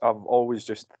thing. I've always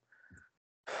just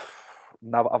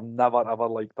I've never ever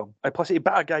liked him. And plus, he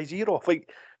bit a guy's ear off. Like,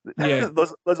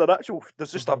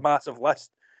 there's just a massive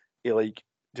list. He like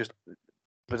just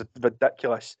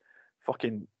ridiculous,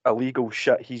 fucking illegal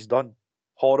shit he's done,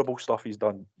 horrible stuff he's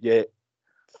done. Yet,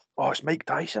 it's Mike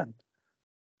Tyson.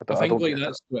 I think like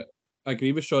that's what I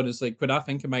agree with Sean. Is like when I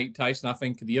think of Mike Tyson, I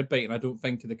think of the ear biting. I don't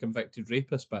think of the convicted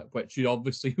rapist bit, which you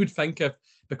obviously would think of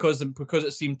because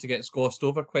it seemed to get glossed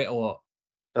over quite a lot.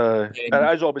 And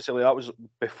as obviously that was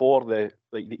before the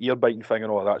ear biting thing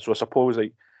and all that. So I suppose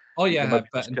like but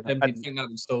I think that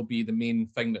would still be the main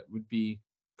thing that would be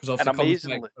because obviously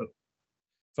comes back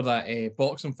for that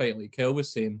boxing fight like Kel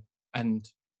was saying, and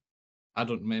I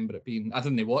don't remember it being. I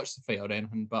didn't watch the fight or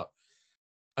anything, but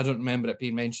I don't remember it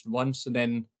being mentioned once. And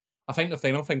then I think the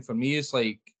final thing for me is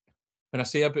like when I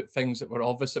say about things that were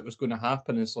obvious it was going to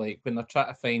happen is like when they're trying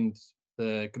to find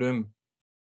the groom.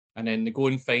 And then they go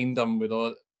and find them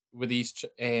with these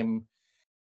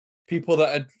people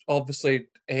that had obviously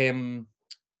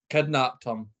kidnapped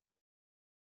him.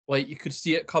 Like you could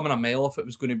see it coming a mile if it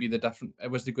was going to be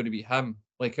it was going to be him.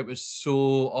 Like it was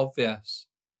so obvious.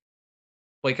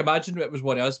 Like imagine it was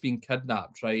one of us being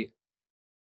kidnapped, right?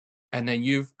 And then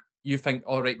you think,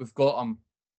 all right, we've got him.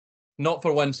 Not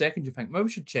for 1 second you think, well, we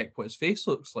should check what his face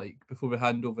looks like before we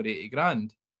hand over 80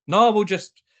 grand. No, we'll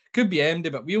just. Could be empty,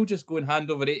 but we'll just go and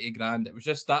hand over 80 grand. That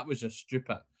was just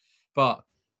stupid. But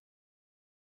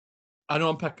I know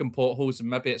I'm picking potholes, and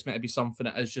maybe it's meant to be something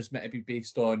that is just meant to be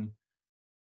based on.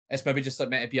 It's maybe just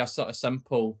meant to be a sort of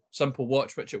simple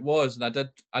watch, which it was, and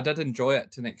I did enjoy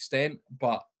it to an extent,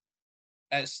 but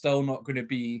it's still not going to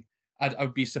be.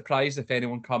 I'd be surprised if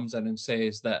anyone comes in and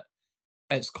says that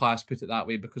it's class, put it that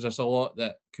way, because there's a lot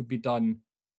that could be done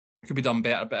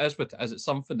better. But it's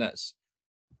something that's.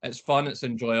 It's fun, it's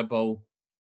enjoyable.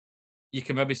 You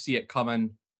can maybe see it coming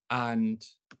and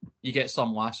you get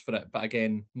some laughs for it. But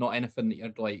again, not anything that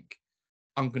you're like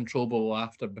uncontrollable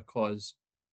after because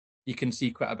you can see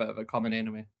quite a bit of it coming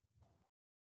anyway.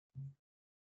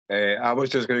 I was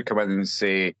just going to come in and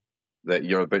say that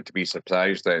you're about to be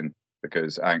surprised then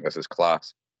because I think this is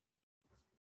class.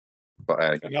 But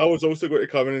and I was also going to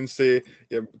come in and say,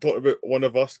 talk about one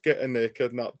of us getting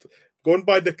kidnapped. Going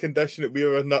by the condition that we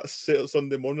were in that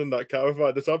Sunday morning, that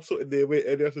caravan, there's absolutely no way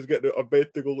any of us is getting out of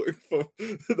bed to go looking for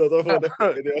the other one if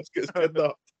any of us gets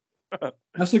kidnapped.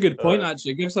 That's a good point,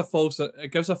 actually.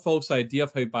 It gives a false idea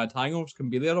of how bad hangovers can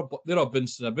be. They're all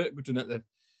bouncing about, doing it.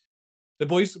 The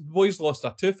boys lost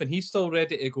a tooth, and he's still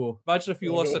ready to go. Imagine if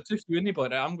you lost a tooth, you wouldn't be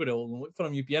like, I'm going to look for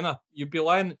him. You'd be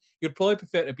lying. You'd probably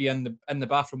prefer to be in the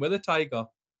bathroom with a tiger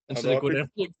instead of going to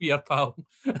look for your pal.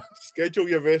 Schedule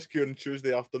your rescue on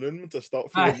Tuesday afternoon to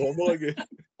start feeling normal again.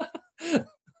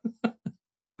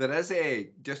 There is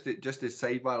just to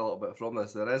sidebar a little bit from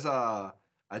this. There is a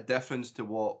difference to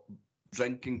what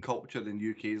drinking culture in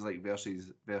UK is like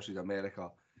versus America.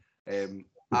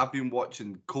 I've been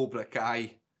watching Cobra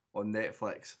Kai on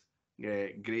Netflix.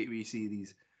 Great wee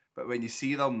series. But when you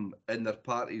see them in their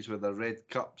parties with their red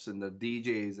cups and their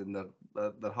DJs and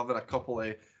they're having a couple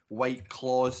of white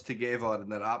claws together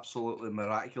and they're absolutely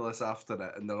miraculous after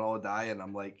it and they're all dying,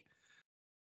 I'm like,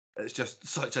 it's just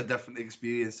such a different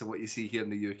experience to what you see here in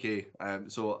the UK.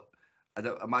 So I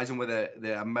don't imagine with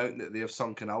the amount that they have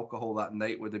sunk in alcohol that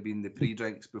night would have been the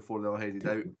pre-drinks before they all headed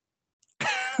out.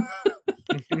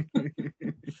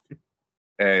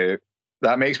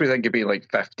 That makes me think of being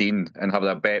like 15 and having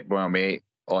a bet with my mate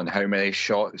on how many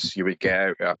shots you would get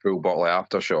out of a full bottle of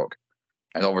Aftershock.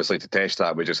 And obviously to test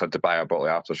that, we just had to buy a bottle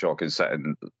of Aftershock and sit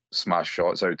and smash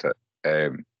shots out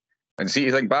it. And see,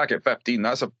 you think back at 15,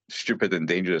 that's a stupid and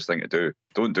dangerous thing to do.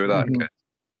 Don't do that, kids.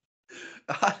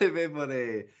 I remember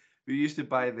we used to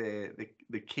buy the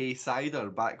K cider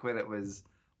back when it was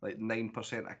like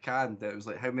 9% a can. It was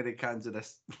like, how many cans of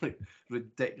this like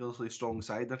ridiculously strong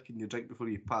cider can you drink before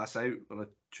you pass out on a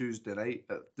Tuesday night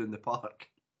down the park?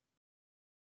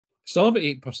 Still about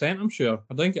 8%, I'm sure.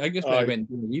 I guess when I Aye. went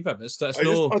to leave it, but it's I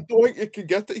no. don't think you can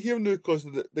get it here now because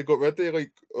they got rid of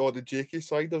like all the Jakey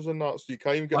ciders and that, so you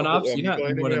can't even get And a I've bottle of seen it Amiga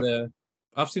in one of anymore. the.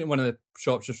 I've seen it in one of the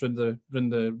shops just round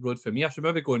the road for me. I should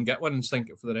maybe go and get one and sink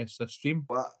it for the rest of the stream.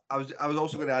 But I was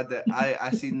also going to add that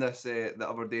I seen this the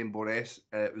other day in Bowness.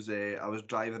 It was I was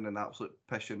driving in absolute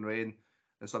pissing rain,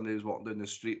 and somebody was walking down the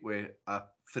street with a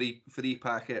three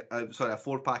packet, a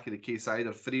 4-pack of the K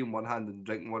cider, free in one hand and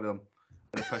drinking one of them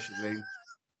in the pissing rain.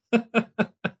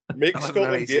 Make I'm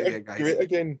Scotland really saying it, great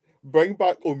again. Bring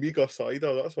back Omega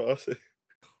cider. That's what I say.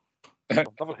 I've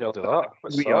never heard of that.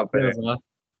 What's We that?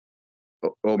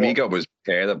 Omega was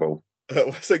terrible. It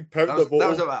was like pound That a was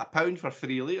bottle. about £1 for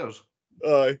 3 litres.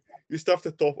 Aye, you used to have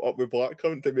to top it up with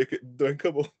blackcurrant to make it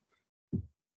drinkable.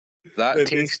 That Then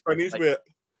taste. spinnies Like, with it.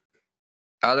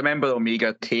 I remember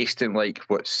Omega tasting like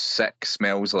what sick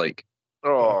smells like.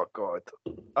 Oh God,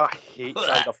 I hate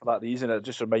cider for that reason. It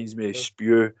just reminds me of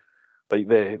spew, like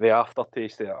the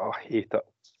aftertaste of it. I hate it.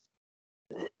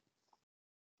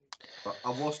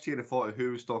 I've lost train of thought of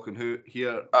who was talking who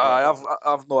here.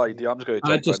 I've no idea. I'm just going to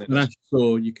I jump just in. finished,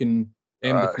 so you can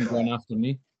end the thing Aye. going after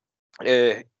me.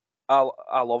 I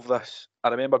love this. I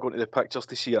remember going to the pictures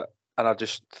to see it, and I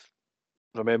just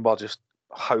remember just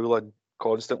howling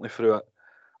constantly through it.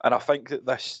 And I think that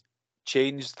this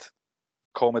changed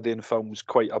comedy in films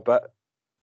quite a bit.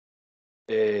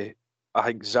 I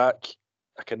think Zach,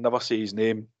 I can never say his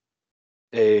name.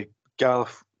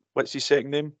 What's his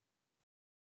second name?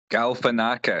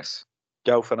 Galifianakis.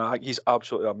 Galifianakis. He's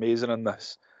absolutely amazing in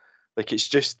this. Like, it's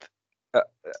just, I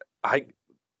think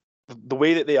the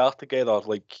way that they are together,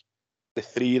 like the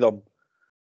three of them,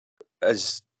 they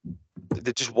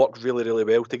just work really, really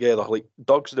well together. Like,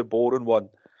 Doug's the boring one,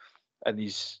 and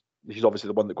he's obviously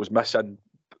the one that goes missing.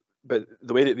 But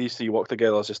the way that these three work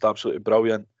together is just absolutely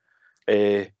brilliant.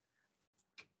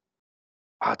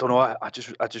 I don't know. I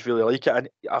just really like it, and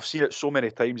I've seen it so many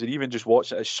times, and even just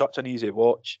watching it is such an easy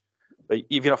watch. Like,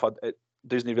 even if it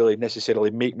doesn't really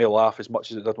necessarily make me laugh as much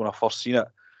as it did when I first seen it,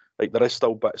 like there is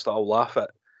still bits that I'll laugh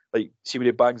at. Like, see when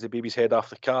he bangs the baby's head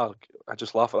off the car, I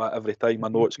just laugh at that every time. I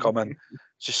know it's coming.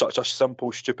 It's just such a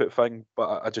simple, stupid thing,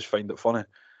 but I just find it funny.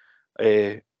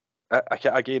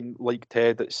 Again, like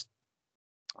Ted, it's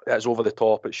over the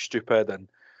top, it's stupid and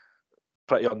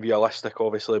pretty unrealistic,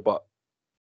 obviously, but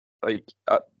like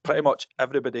pretty much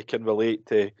everybody can relate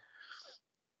to,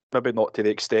 maybe not to the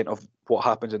extent of what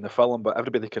happens in the film, but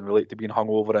everybody can relate to being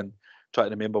hungover and trying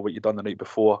to remember what you've done the night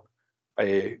before,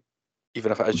 even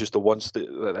if it is just the once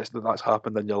that's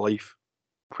happened in your life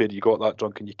where you got that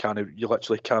drunk and you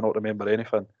literally cannot remember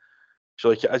anything. So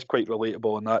like, it is quite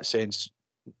relatable in that sense,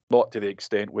 not to the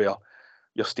extent where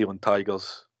you're stealing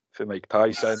tigers for Mike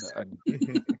Tyson and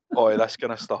all this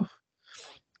kind of stuff.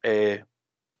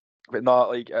 But no,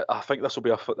 like, I think this will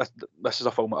be this is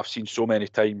a film that I've seen so many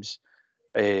times.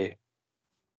 Like,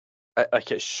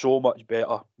 it's so much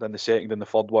better than the second and the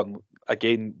third one.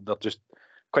 Again, they're just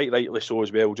quite rightly so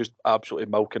as well, just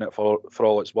absolutely milking it for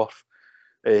all it's worth.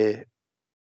 I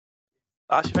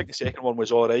actually think the second one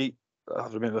was all right. I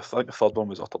think the third one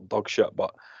was utter dog shit,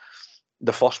 but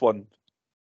the first one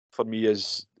for me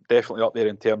is definitely up there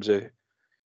in terms of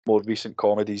more recent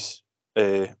comedies.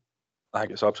 I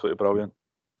think it's absolutely brilliant.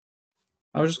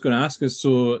 I was just going to ask us,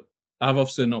 so I've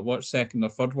obviously not watched second or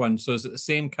third one, so is it the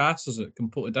same cast, or is it a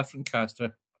completely different cast,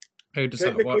 or how does that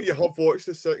Technically, work? you have watched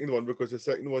the second one because the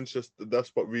second one's just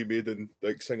this but remade in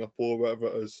like Singapore, whatever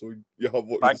it is. So you have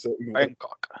watched the second one.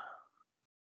 Bangkok.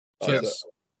 So it's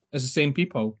the same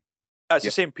people? It's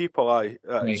the same people, aye.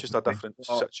 Right. It's just a different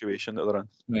situation that they're in.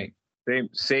 Right.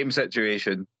 Same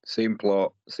situation, same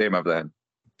plot, same everything.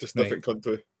 Just different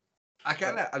country.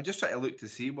 I'm just trying to look to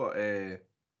see what the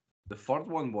third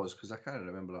one was, because I can't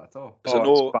remember that at all. Is it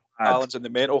no Alan's in the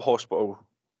mental hospital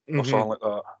or something like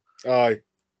that? Aye.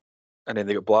 And then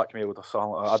they get blackmailed or something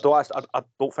like that. I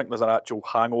don't think there's an actual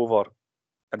hangover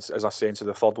as a sense of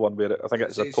the third one, where I think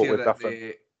it's a says here totally that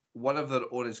different. One of their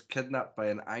own is kidnapped by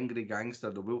an angry gangster.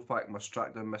 The Wolfpack must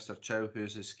track down Mr. Chow, who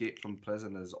has escaped from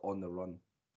prison and is on the run.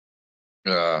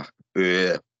 Yeah.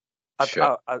 I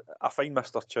find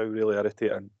Mr. Chow really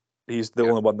irritating. He's the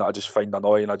only one that I just find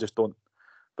annoying. I just don't.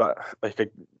 But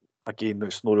like, again,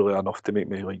 it's not really enough to make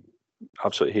me like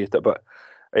absolutely hate it. But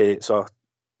so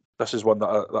this is one that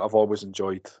I've always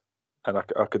enjoyed, and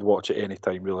I could watch it any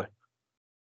time really.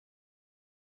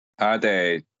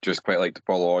 I'd just quite like to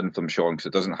follow on from Sean, because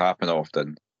it doesn't happen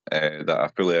often that I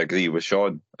fully agree with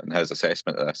Sean and his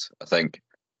assessment of this. I think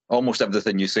almost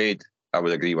everything you said, I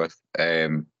would agree with.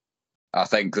 I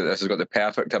think that this has got the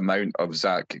perfect amount of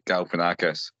Zach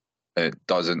Galifianakis. It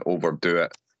doesn't overdo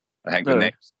it. I think the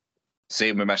next,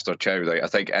 same with Mr. Chow, right? I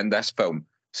think in this film,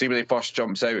 see when he first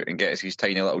jumps out and gets his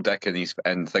tiny little dick in his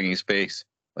face,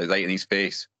 like right in his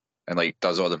face, and like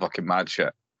does all the fucking mad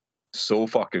shit. So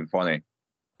fucking funny.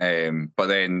 But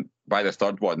then by the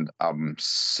third one, I'm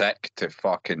sick to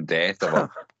fucking death of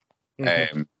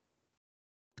him.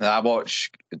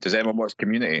 Does anyone watch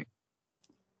Community?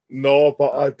 No,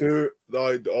 but I do.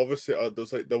 Obviously,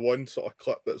 there's like the one sort of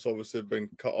clip that's obviously been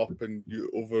cut up and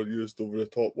overused over the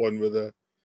top one with the.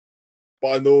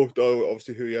 But I know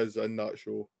obviously who he is in that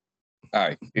show.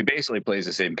 Aye, he basically plays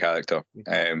the same character.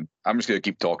 I'm just going to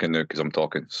keep talking now because I'm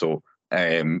talking. So,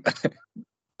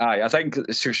 I think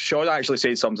Sean actually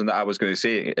said something that I was going to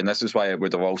say, and this is why it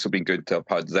would have also been good to have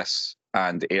had this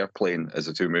and Airplane as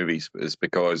the two movies, is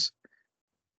because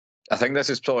I think this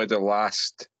is probably the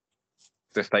last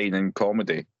defining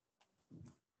comedy.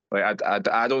 Like,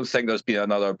 I don't think there's been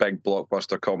another big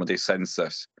blockbuster comedy since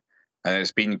this, and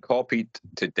it's been copied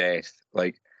to death.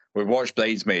 Like, we watched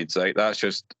Bridesmaids, right? That's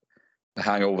just The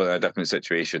Hangover in a different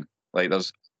situation. Like,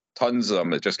 there's tons of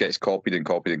them that just gets copied and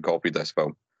copied and copied. This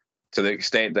film, to the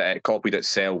extent that it copied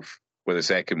itself with the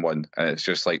second one, and it's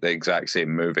just like the exact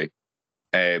same movie.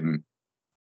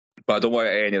 But I don't want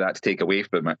any of that to take away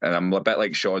from it. And I'm a bit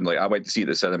like Sean. Like, I went to see it at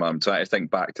the cinema. I'm trying to think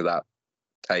back to that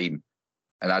time,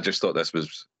 and I just thought this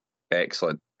was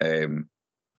excellent. To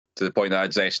the point that I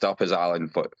dressed up as Alan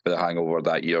for The Hangover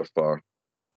that year for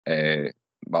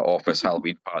my office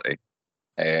Halloween party,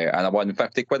 and I won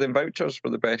 50 quid in vouchers for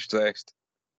the best dressed.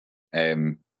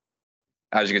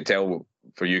 As you can tell,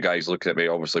 for you guys looking at me,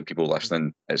 obviously people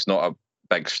listening, it's not a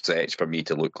big stretch for me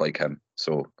to look like him.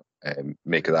 So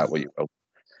make of that what you will.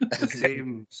 The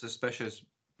same suspicious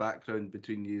background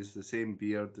between you, the same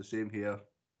beard, the same hair.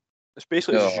 It's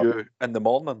basically just you in the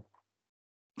morning.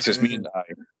 It's just me and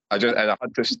I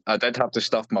did have to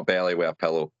stuff my belly with a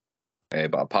pillow,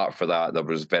 but apart from that, there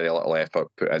was very little effort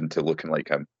put into looking like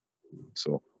him.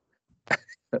 So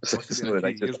must have been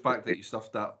a few years back that you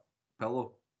stuffed that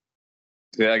pillow.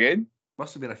 Say that again?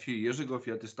 Must have been a few years ago if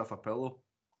you had to stuff a pillow.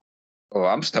 Oh,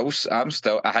 I am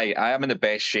in the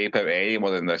best shape out of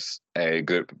anyone in this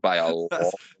group by a lot.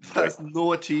 That's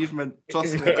no achievement.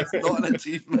 Trust me, it's not an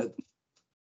achievement.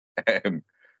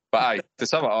 But to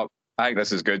sum it up, I think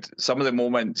this is good. Some of the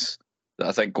moments that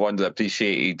I think go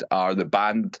underappreciated are the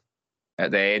band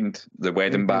at the end, the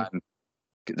wedding band.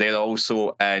 They're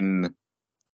also in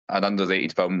an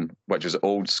underrated film, which is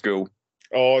Old School.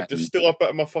 Oh, just steal a bit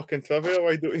of my fucking trivia,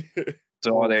 why don't you?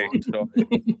 Sorry.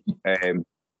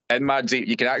 In my dream,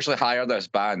 you can actually hire this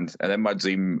band, and in my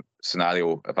dream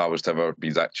scenario, if I was to ever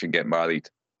be rich and get married,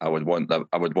 I would want them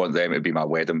to be my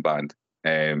wedding band.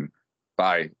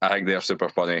 But I think they're super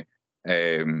funny.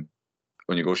 When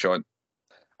you go, Sean.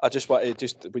 I just wanted,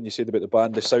 when you said about the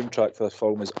band, the soundtrack for this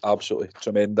film is absolutely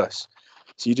tremendous.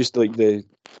 So you just like the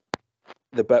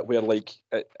bit where like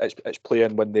it's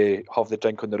playing when they have the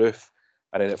drink on the roof,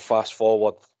 and then it fast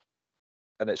forward,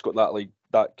 and it's got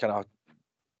that kind of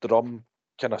drum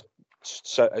kind of.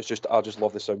 It's just I just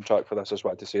love the soundtrack for this. I just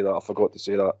wanted to say that. I forgot to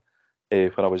say that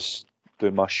when I was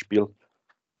doing my spiel.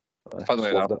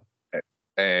 Funnily enough,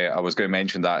 I was going to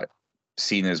mention that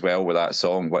scene as well with that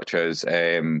song, which is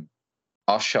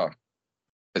Usher.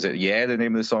 Is it the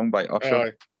name of the song by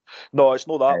Usher? No, it's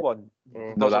not that one.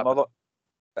 There's another.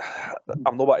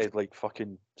 I'm not about to like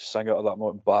fucking sing it or that. I'm not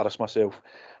embarrass myself.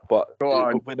 But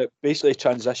when it basically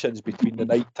transitions between the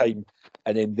night time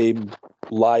and then them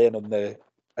lying in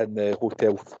the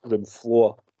hotel room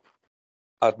floor,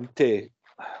 I'll need to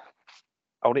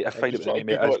find out what the name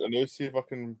of it is. See if I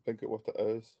can think of what it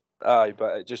is. Aye,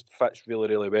 but it just fits really,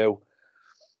 really well.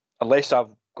 Unless I've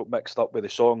got mixed up with the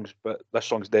songs, but this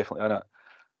song's definitely in it.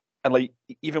 And like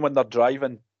even when they're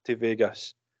driving to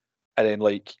Vegas, and then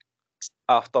like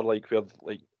after like where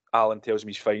like Alan tells him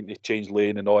he's fine to change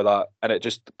lane and all that, and it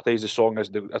just plays the song as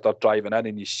they're driving in,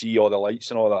 and you see all the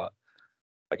lights and all that.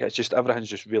 Like it's just everything's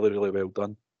just really, really well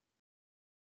done.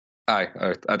 Aye,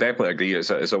 I definitely agree. It's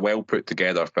a well put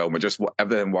together film.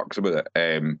 Everything works with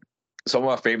it. Some of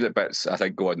my favourite bits I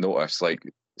think go unnoticed. Like,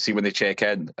 see when they check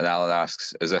in and Alan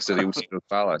asks, "Is this the real Caesar's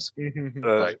Palace?"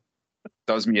 Like,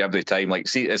 does me every time. Like,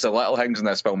 see, it's the little things in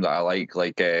this film that I like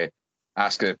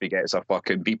asking if he gets a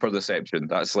fucking beeper reception.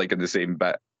 That's like in the same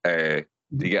bit. Do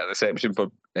you get a reception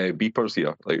for beepers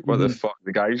here? Like, what the fuck?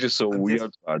 The guy's just so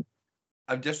weird, man.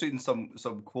 I'm just reading some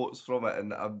quotes from it,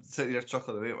 and I'm sitting here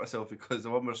chuckling away at myself because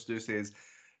the one where Stu says,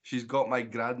 "She's got my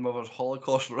grandmother's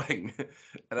Holocaust ring,"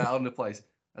 and Alan replies,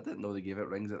 I didn't know they gave out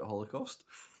rings at the Holocaust.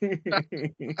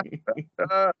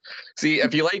 See,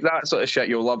 if you like that sort of shit,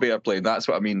 you'll love Airplane. That's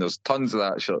what I mean. There's tons of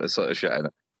that sort of shit in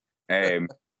it.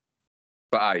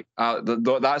 But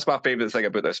that's my favourite thing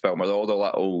about this film, are all the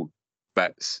little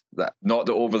bits, that not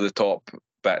the over the top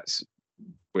bits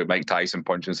with Mike Tyson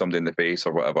punching somebody in the face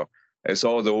or whatever. It's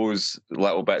all those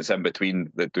little bits in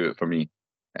between that do it for me.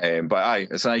 But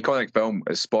it's an iconic film.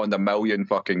 It's spawned a million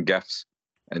fucking gifs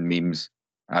and memes.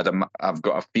 I've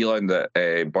got a feeling that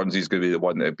Burnsy's going to be the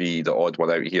one to be the odd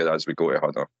one out here as we go to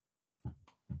Hunter.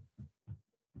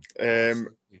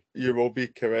 You will be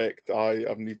correct. I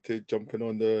need to jump in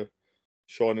on the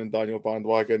Sean and Daniel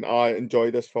bandwagon. I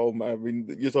enjoy this film. I mean,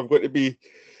 I've got to be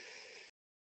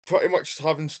pretty much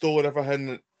having stolen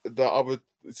everything that I would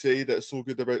say that's so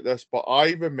good about this. But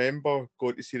I remember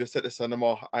going to see this at the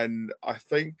cinema, and I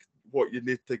think what you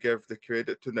need to give the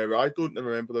credit to now, I don't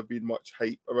remember there being much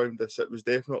hype around this. It was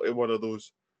definitely one of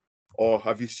those, oh,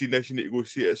 have you seen this? You need to go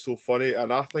see it. It's so funny.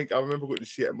 And I think I remember going to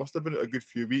see it. It must have been a good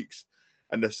few weeks,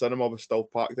 and the cinema was still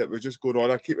packed. It was just going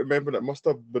on. I keep remembering it must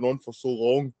have been on for so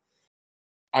long.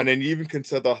 And then you even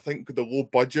consider, I think, the low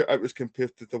budget it was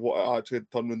compared to what it actually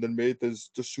had turned around and made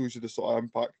just shows you the sort of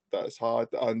impact that it's had.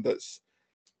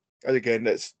 And again,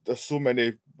 there's so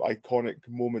many iconic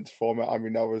moments from it. I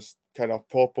mean, I was kind of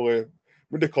properly, I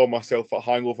wouldn't call myself a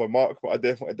hangover mark, but I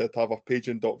definitely did have a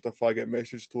paging Dr. Faggot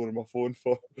message tone on my phone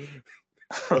for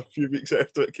a few weeks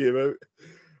after it came out.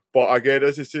 But again,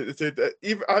 as I said,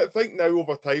 even I think now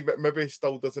over time it maybe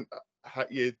still doesn't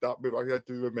hit you that way. I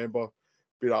do remember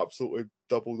being absolutely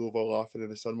doubled over laughing in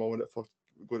the cinema when it first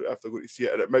after going to see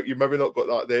it. And you maybe not got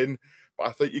that then, but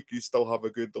I think you could still have a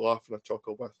good laugh and a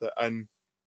chuckle with it. And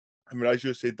I mean, as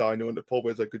you say, Daniel, and it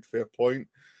probably is a good fair point.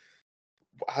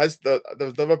 There's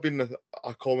never been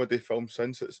a comedy film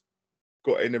since it's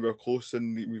got anywhere close,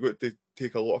 and we've got to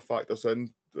take a lot of factors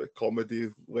in the comedy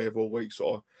level, like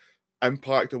sort of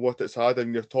impact of what it's had.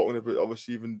 And you're talking about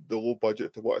obviously even the low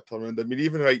budget to what it turned around. I mean,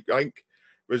 even like I think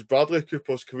was Bradley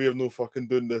Cooper's career no fucking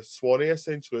doing the Swanee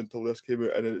essentially until this came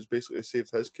out, and it's basically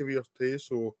saved his career too.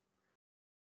 So,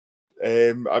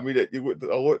 I mean,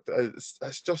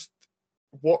 it's just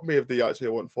what may have they actually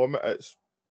want from it. It's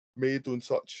made on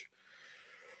such.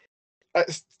 I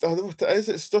don't know what it is.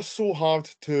 It's just so hard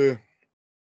to.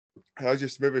 I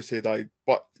just maybe say that,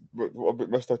 but about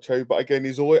Mr. Chow. But again,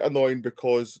 he's only annoying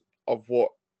because of what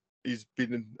he's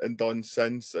been and done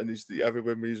since, and he's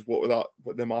everywhere. He's what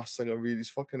the Masked Singer. Really, he's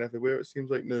fucking everywhere. It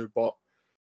seems like now, but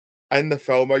in the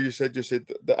film, as you said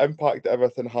the impact that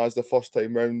everything has the first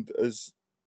time round is,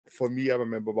 for me, I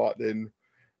remember back then,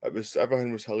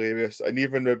 everything was hilarious, and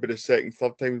even maybe the second,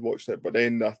 third time watching it. But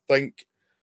then I think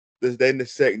the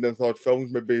second and third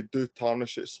films maybe do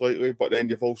tarnish it slightly, but then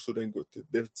you've also then got to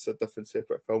they're different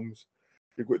separate films.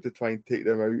 You've got to try and take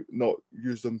them out, not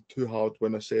use them too hard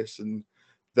when assessing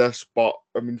this. But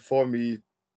I mean, for me,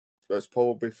 it's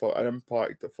probably for an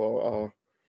impact for a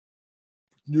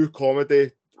new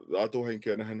comedy. I don't think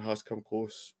anything has come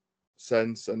close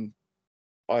since, and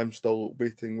I'm still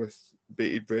waiting with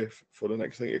bated breath for the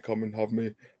next thing to come and have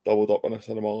me doubled up in a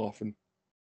cinema laughing.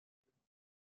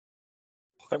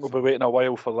 I think we'll be waiting a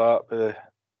while for that. There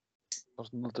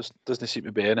doesn't seem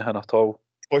to be anything at all.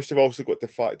 Plus, you've also got the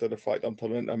fact I'm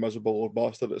turning into a miserable old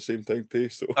bastard at the same time too.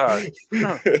 So,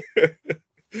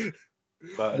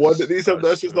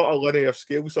 this is not a linear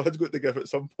scale, so I've got to give it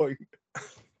some point.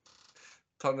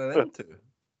 Turning into.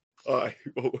 Aye,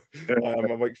 well,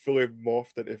 I'm like fully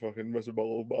morphed into fucking miserable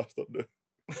old bastard now.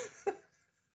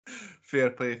 Fair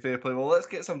play. Well, let's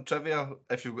get some trivia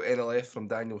if you've got any left from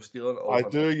Daniel stealing it. I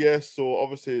do, yes. So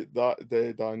obviously that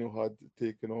Daniel had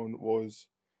taken on was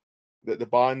that the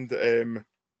band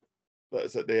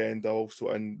that's at the end are also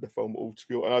in the film Old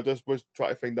School, and I just was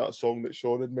trying to find that song that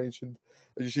Sean had mentioned.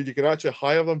 As you said, you can actually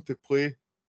hire them to play.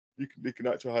 They can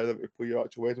actually hire them to play your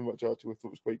actual wedding, which I actually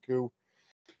thought was quite cool.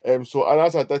 So, and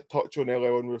as I did touch on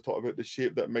earlier on, we were talking about the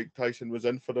shape that Mike Tyson was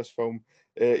in for this film.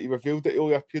 He revealed that he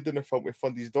only appeared in the film to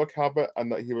fund his drug habit,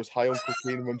 and that he was high on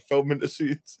cocaine when filming the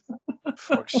suits.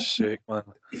 Fuck's sake, man!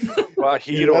 What a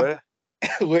hero,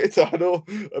 Later, I know,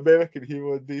 American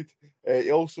hero indeed.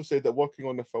 He also said that working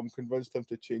on the film convinced him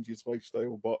to change his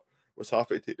lifestyle, but was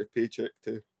happy to take the paycheck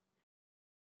to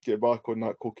get back on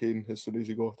that cocaine as soon as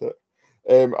he got it.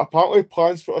 Apparently,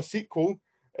 plans for a sequel,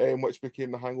 which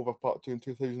became The Hangover Part 2 in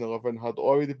 2011, had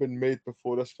already been made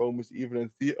before this film was even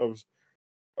in theatres.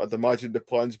 I'd imagine the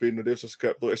plans being reduced a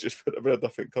script, let's just put it in a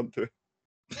different country.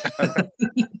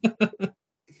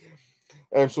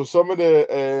 So some of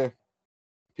the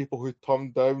people who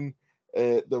turned down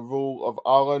the role of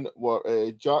Alan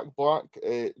were Jack Black,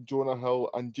 Jonah Hill,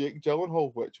 and Jake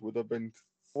Gyllenhaal, which would have been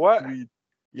What?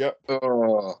 Yep.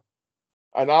 Oh,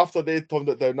 And after they turned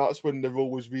it down, that's when the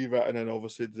role was rewritten, and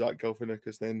obviously Zach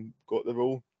Galifianakis then got the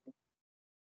role.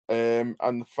 And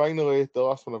finally, the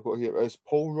last one I've got here is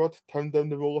Paul Rudd turned down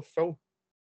the role of Phil.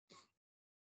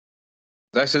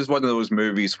 this is one of those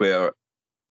movies where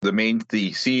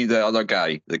see the other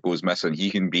guy that goes missing,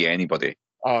 he can be anybody.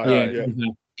 Yeah.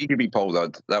 He could be Paul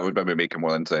Rudd. That would maybe make him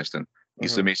more interesting.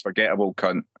 He's the most forgettable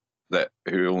cunt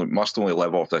who must only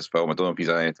live off this film. I don't know if he's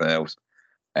in anything else.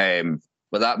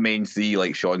 But that main three,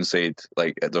 like Sean said,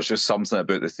 like there's just something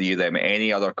about the three of them.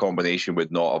 Any other combination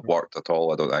would not have worked at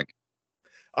all, I don't think.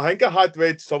 I think I had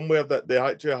read somewhere that they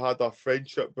actually had a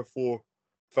friendship before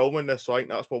filming this, so I think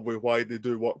that's probably why they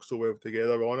do work so well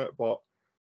together on it. But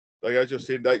like I just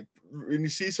said, like when you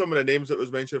see some of the names that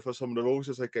was mentioned for some of the roles,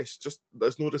 it's like it's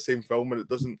not the same film, and it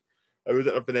wouldn't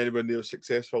have been anywhere near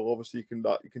successful. Obviously, you can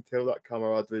tell that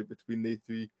camaraderie between the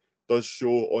three does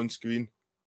show on screen.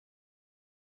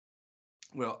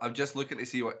 Well, I'm just looking to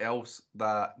see what else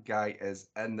that guy is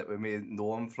in that we may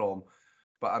know him from.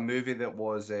 But a movie that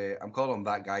was, I'm calling him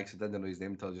that guy because I didn't know his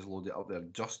name until I just loaded it up there.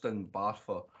 Justin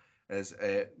Bartha is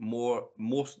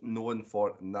most known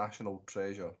for National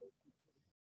Treasure.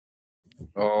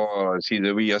 Oh, is he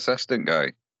the wee assistant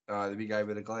guy? The wee guy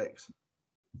with the glex.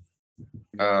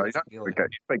 He's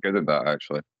quite good at that,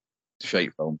 actually.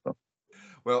 Shite film, though.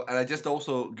 Well, and I just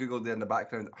also googled there in the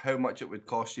background how much it would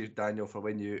cost you, Daniel, for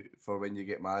when you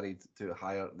get married to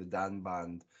hire the Dan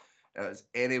Band. It's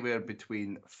anywhere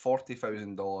between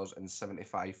 $40,000 and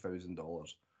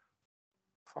 $75,000.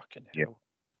 Fucking hell.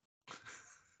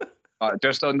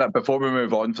 Just on that, before we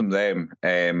move on from them,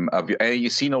 have you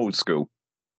seen Old School?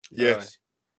 Yes.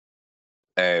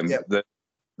 Yep.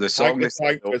 The song is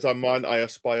a man I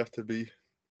aspire to be.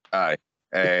 Aye.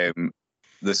 The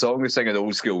song they sing in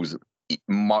Old School is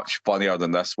much funnier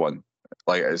than this one.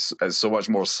 Like it's so much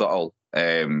more subtle.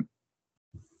 I'll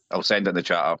send it in the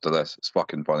chat after this. It's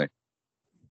fucking funny.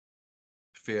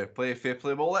 Fair play.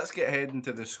 Well, let's get ahead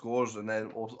into the scores, and then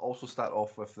we'll also start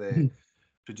off with the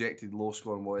projected low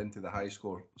score and we'll into the high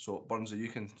score. So, Burnsy, you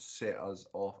can set us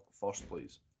off first,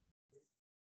 please.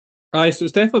 Aye, so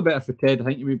it's definitely better for Ted. I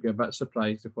think you would be a bit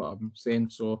surprised with what I'm saying.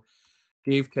 So,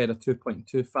 gave Ted a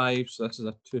 2.25, so this is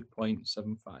a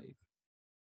 2.75.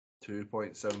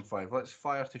 2.75. Let's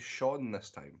fire to Sean this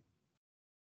time.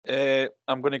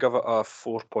 I'm going to give it a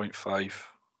 4.5.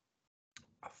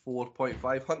 A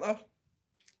 4.5, Hunter?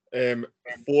 4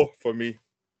 for me.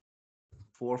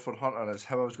 4 for Hunter is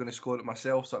how I was going to score it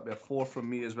myself, so that'd be a 4 from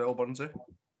me as well, Burnsy.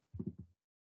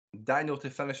 Daniel, to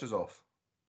finish us off.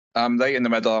 I'm right in the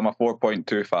middle. I'm a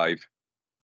 4.25.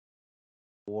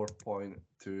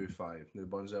 4.25. Now,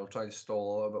 Burnsy, I'll try and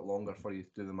stall a little bit longer for you to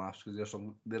do the maths because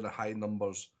they're the high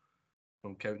numbers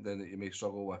from countdown that you may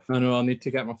struggle with. I know. I need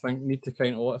to need to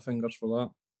count a lot of fingers for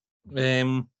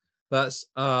that. That's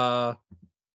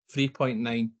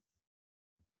 3.9.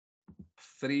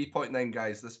 3.9,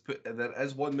 guys. There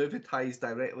is one movie ties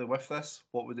directly with this.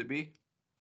 What would it be?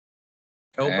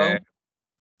 Kill Bill?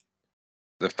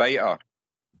 The Fighter.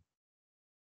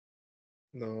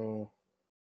 No.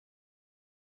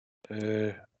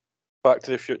 Back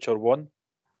to the Future 1.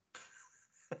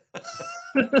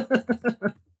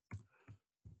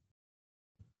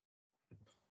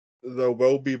 There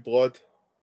will be blood.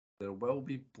 There will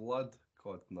be blood.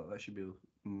 God, no, that should be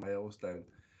miles down.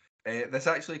 This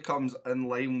actually comes in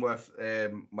line with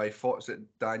my thoughts that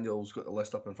Daniel's got the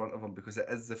list up in front of him because it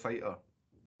is The Fighter.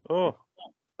 Oh.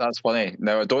 That's funny.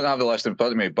 Now, I don't have the list in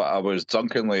front of me, but I was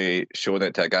drunkenly showing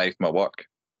it to a guy from my work.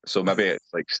 So maybe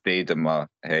it's like stayed in my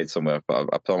head somewhere, but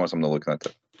I promise I'm not looking at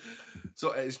it.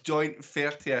 So it's joint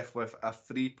 30th with a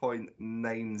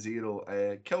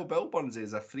 3.90. Kill Bill Burns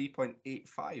is a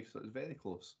 3.85, so it's very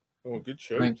close. Oh, good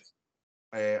show. Thanks.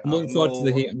 I'm looking forward to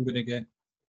the hate I'm going to get.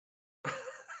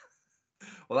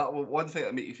 Well, that one thing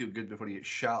that make you feel good before you get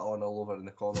shat on all over in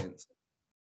the comments.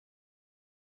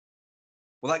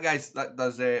 Well, that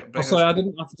does. Sorry, I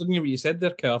didn't hear what you said there,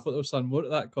 Kel. I thought there was some more to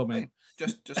that comment.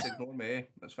 Just ignore me.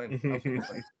 That's fine.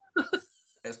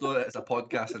 It's not that it's a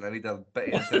podcast and I need a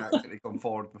bit of interaction to come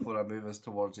forward before I move us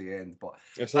towards the end. But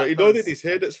it's like he nodded his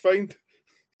head. It's fine.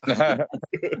 He's like,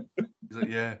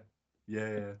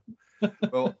 yeah.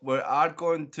 Well, we are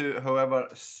going to, however,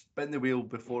 spin the wheel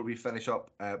before we finish up.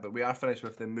 But we are finished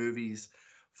with the movies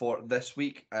for this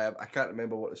week. I can't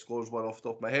remember what the scores were off the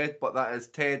top of my head, but that is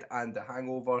Ted and The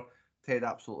Hangover. Ted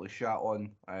absolutely shat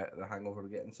on The Hangover,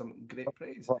 getting some great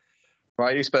praise. Why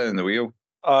are you spinning the wheel?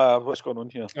 What's going on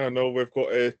here? I know we've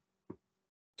got a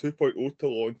 2.0 to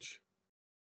launch.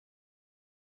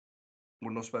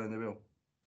 We're not spinning the wheel.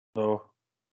 No.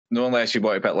 No, unless you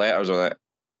want to put letters on it.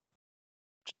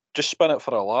 Just spin it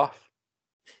for a laugh.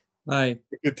 Aye.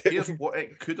 Here's what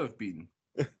it could have been.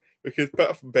 We could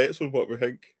put bets on what we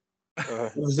think.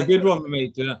 It was a good one. We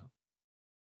might do it.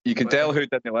 You can tell who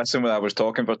didn't listen when I was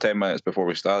talking for 10 minutes before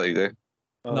we started, eh?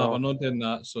 No, we're not doing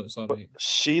that, so it's alright.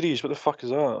 Series? What the fuck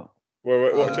is that?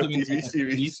 We're watching a TV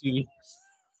series.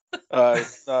 No,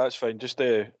 that's fine. Just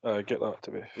get that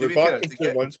to me. We're back in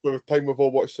 2 months by the time we've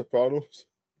all watched Sopranos.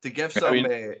 To give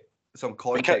some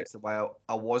context of why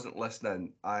I wasn't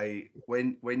listening,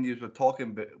 when you were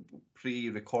talking but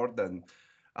pre-recording,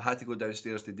 I had to go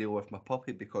downstairs to deal with my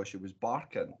puppy because she was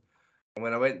barking. And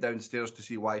when I went downstairs to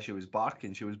see why she was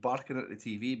barking at the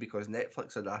TV because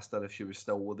Netflix had asked her if she was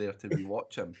still there to be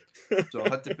watching. So I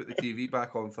had to put the TV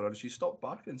back on for her, and she stopped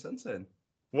barking since then.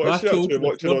 What is she actually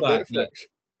watching on Netflix?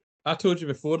 I told you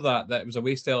before that it was a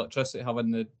waste of electricity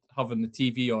having the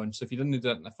TV on. So if you didn't do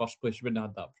it in the first place, you wouldn't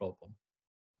have had that problem.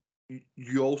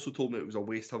 You also told me it was a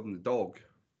waste having the dog.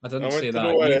 I didn't say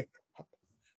that.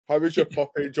 How was your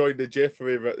puppy enjoying the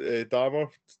Jeffrey Dahmer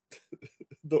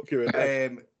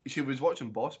documentary? She was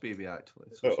watching Boss Baby actually,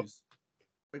 so she's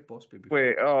a big Boss Baby.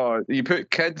 Wait, you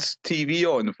put kids' TV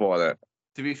on for it?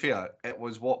 To be fair, it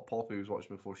was what Poppy was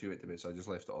watching before she went to bed, so I just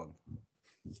left it on.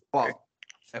 But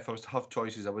if I was to have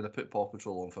choices, I would have put Paw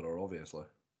Patrol on for her, obviously.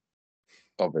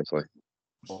 Obviously.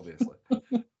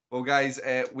 Well, guys,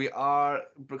 we are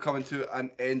coming to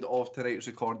an end of tonight's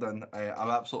recording. I have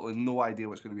absolutely no idea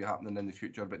what's going to be happening in the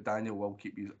future, but Daniel will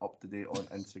keep you up to date on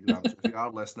Instagram. So if you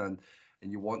are listening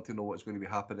and you want to know what's going to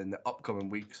be happening in the upcoming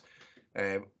weeks,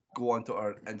 go onto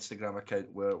our Instagram account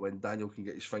where when Daniel can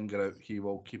get his finger out, he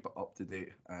will keep it up to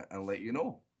date and let you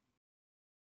know.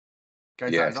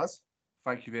 Guys, that is us.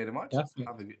 Thank you very much. I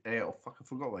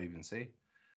forgot what I even say.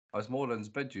 As Morons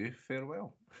bid you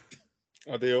farewell.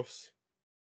 Adios.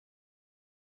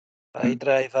 Bye,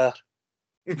 driver.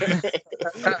 I'm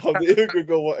going to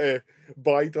go what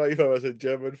bye driver as a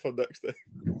German for next time.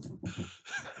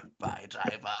 Bye,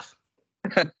 driver.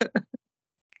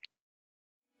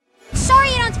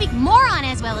 Sorry you don't speak moron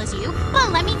as well as you,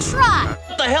 but let me try.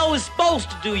 What the hell is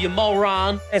supposed to do, you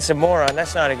moron? It's a moron.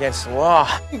 That's not against the law.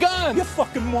 Gun! You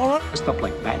fucking moron! Stuff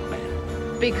like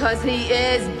Batman. Because he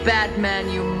is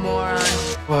Batman, you moron.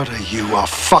 What are you, a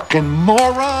fucking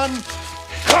moron?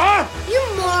 You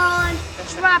moron.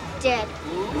 Drop dead.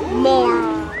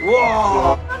 Moron.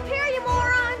 Whoa! Up here, you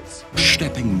morons.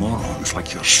 Stepping morons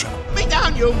like yourself. Me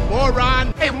down, you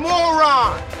moron! Hey,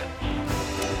 moron!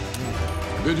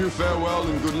 Bid you farewell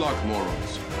and good luck,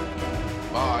 morons.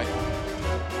 Bye.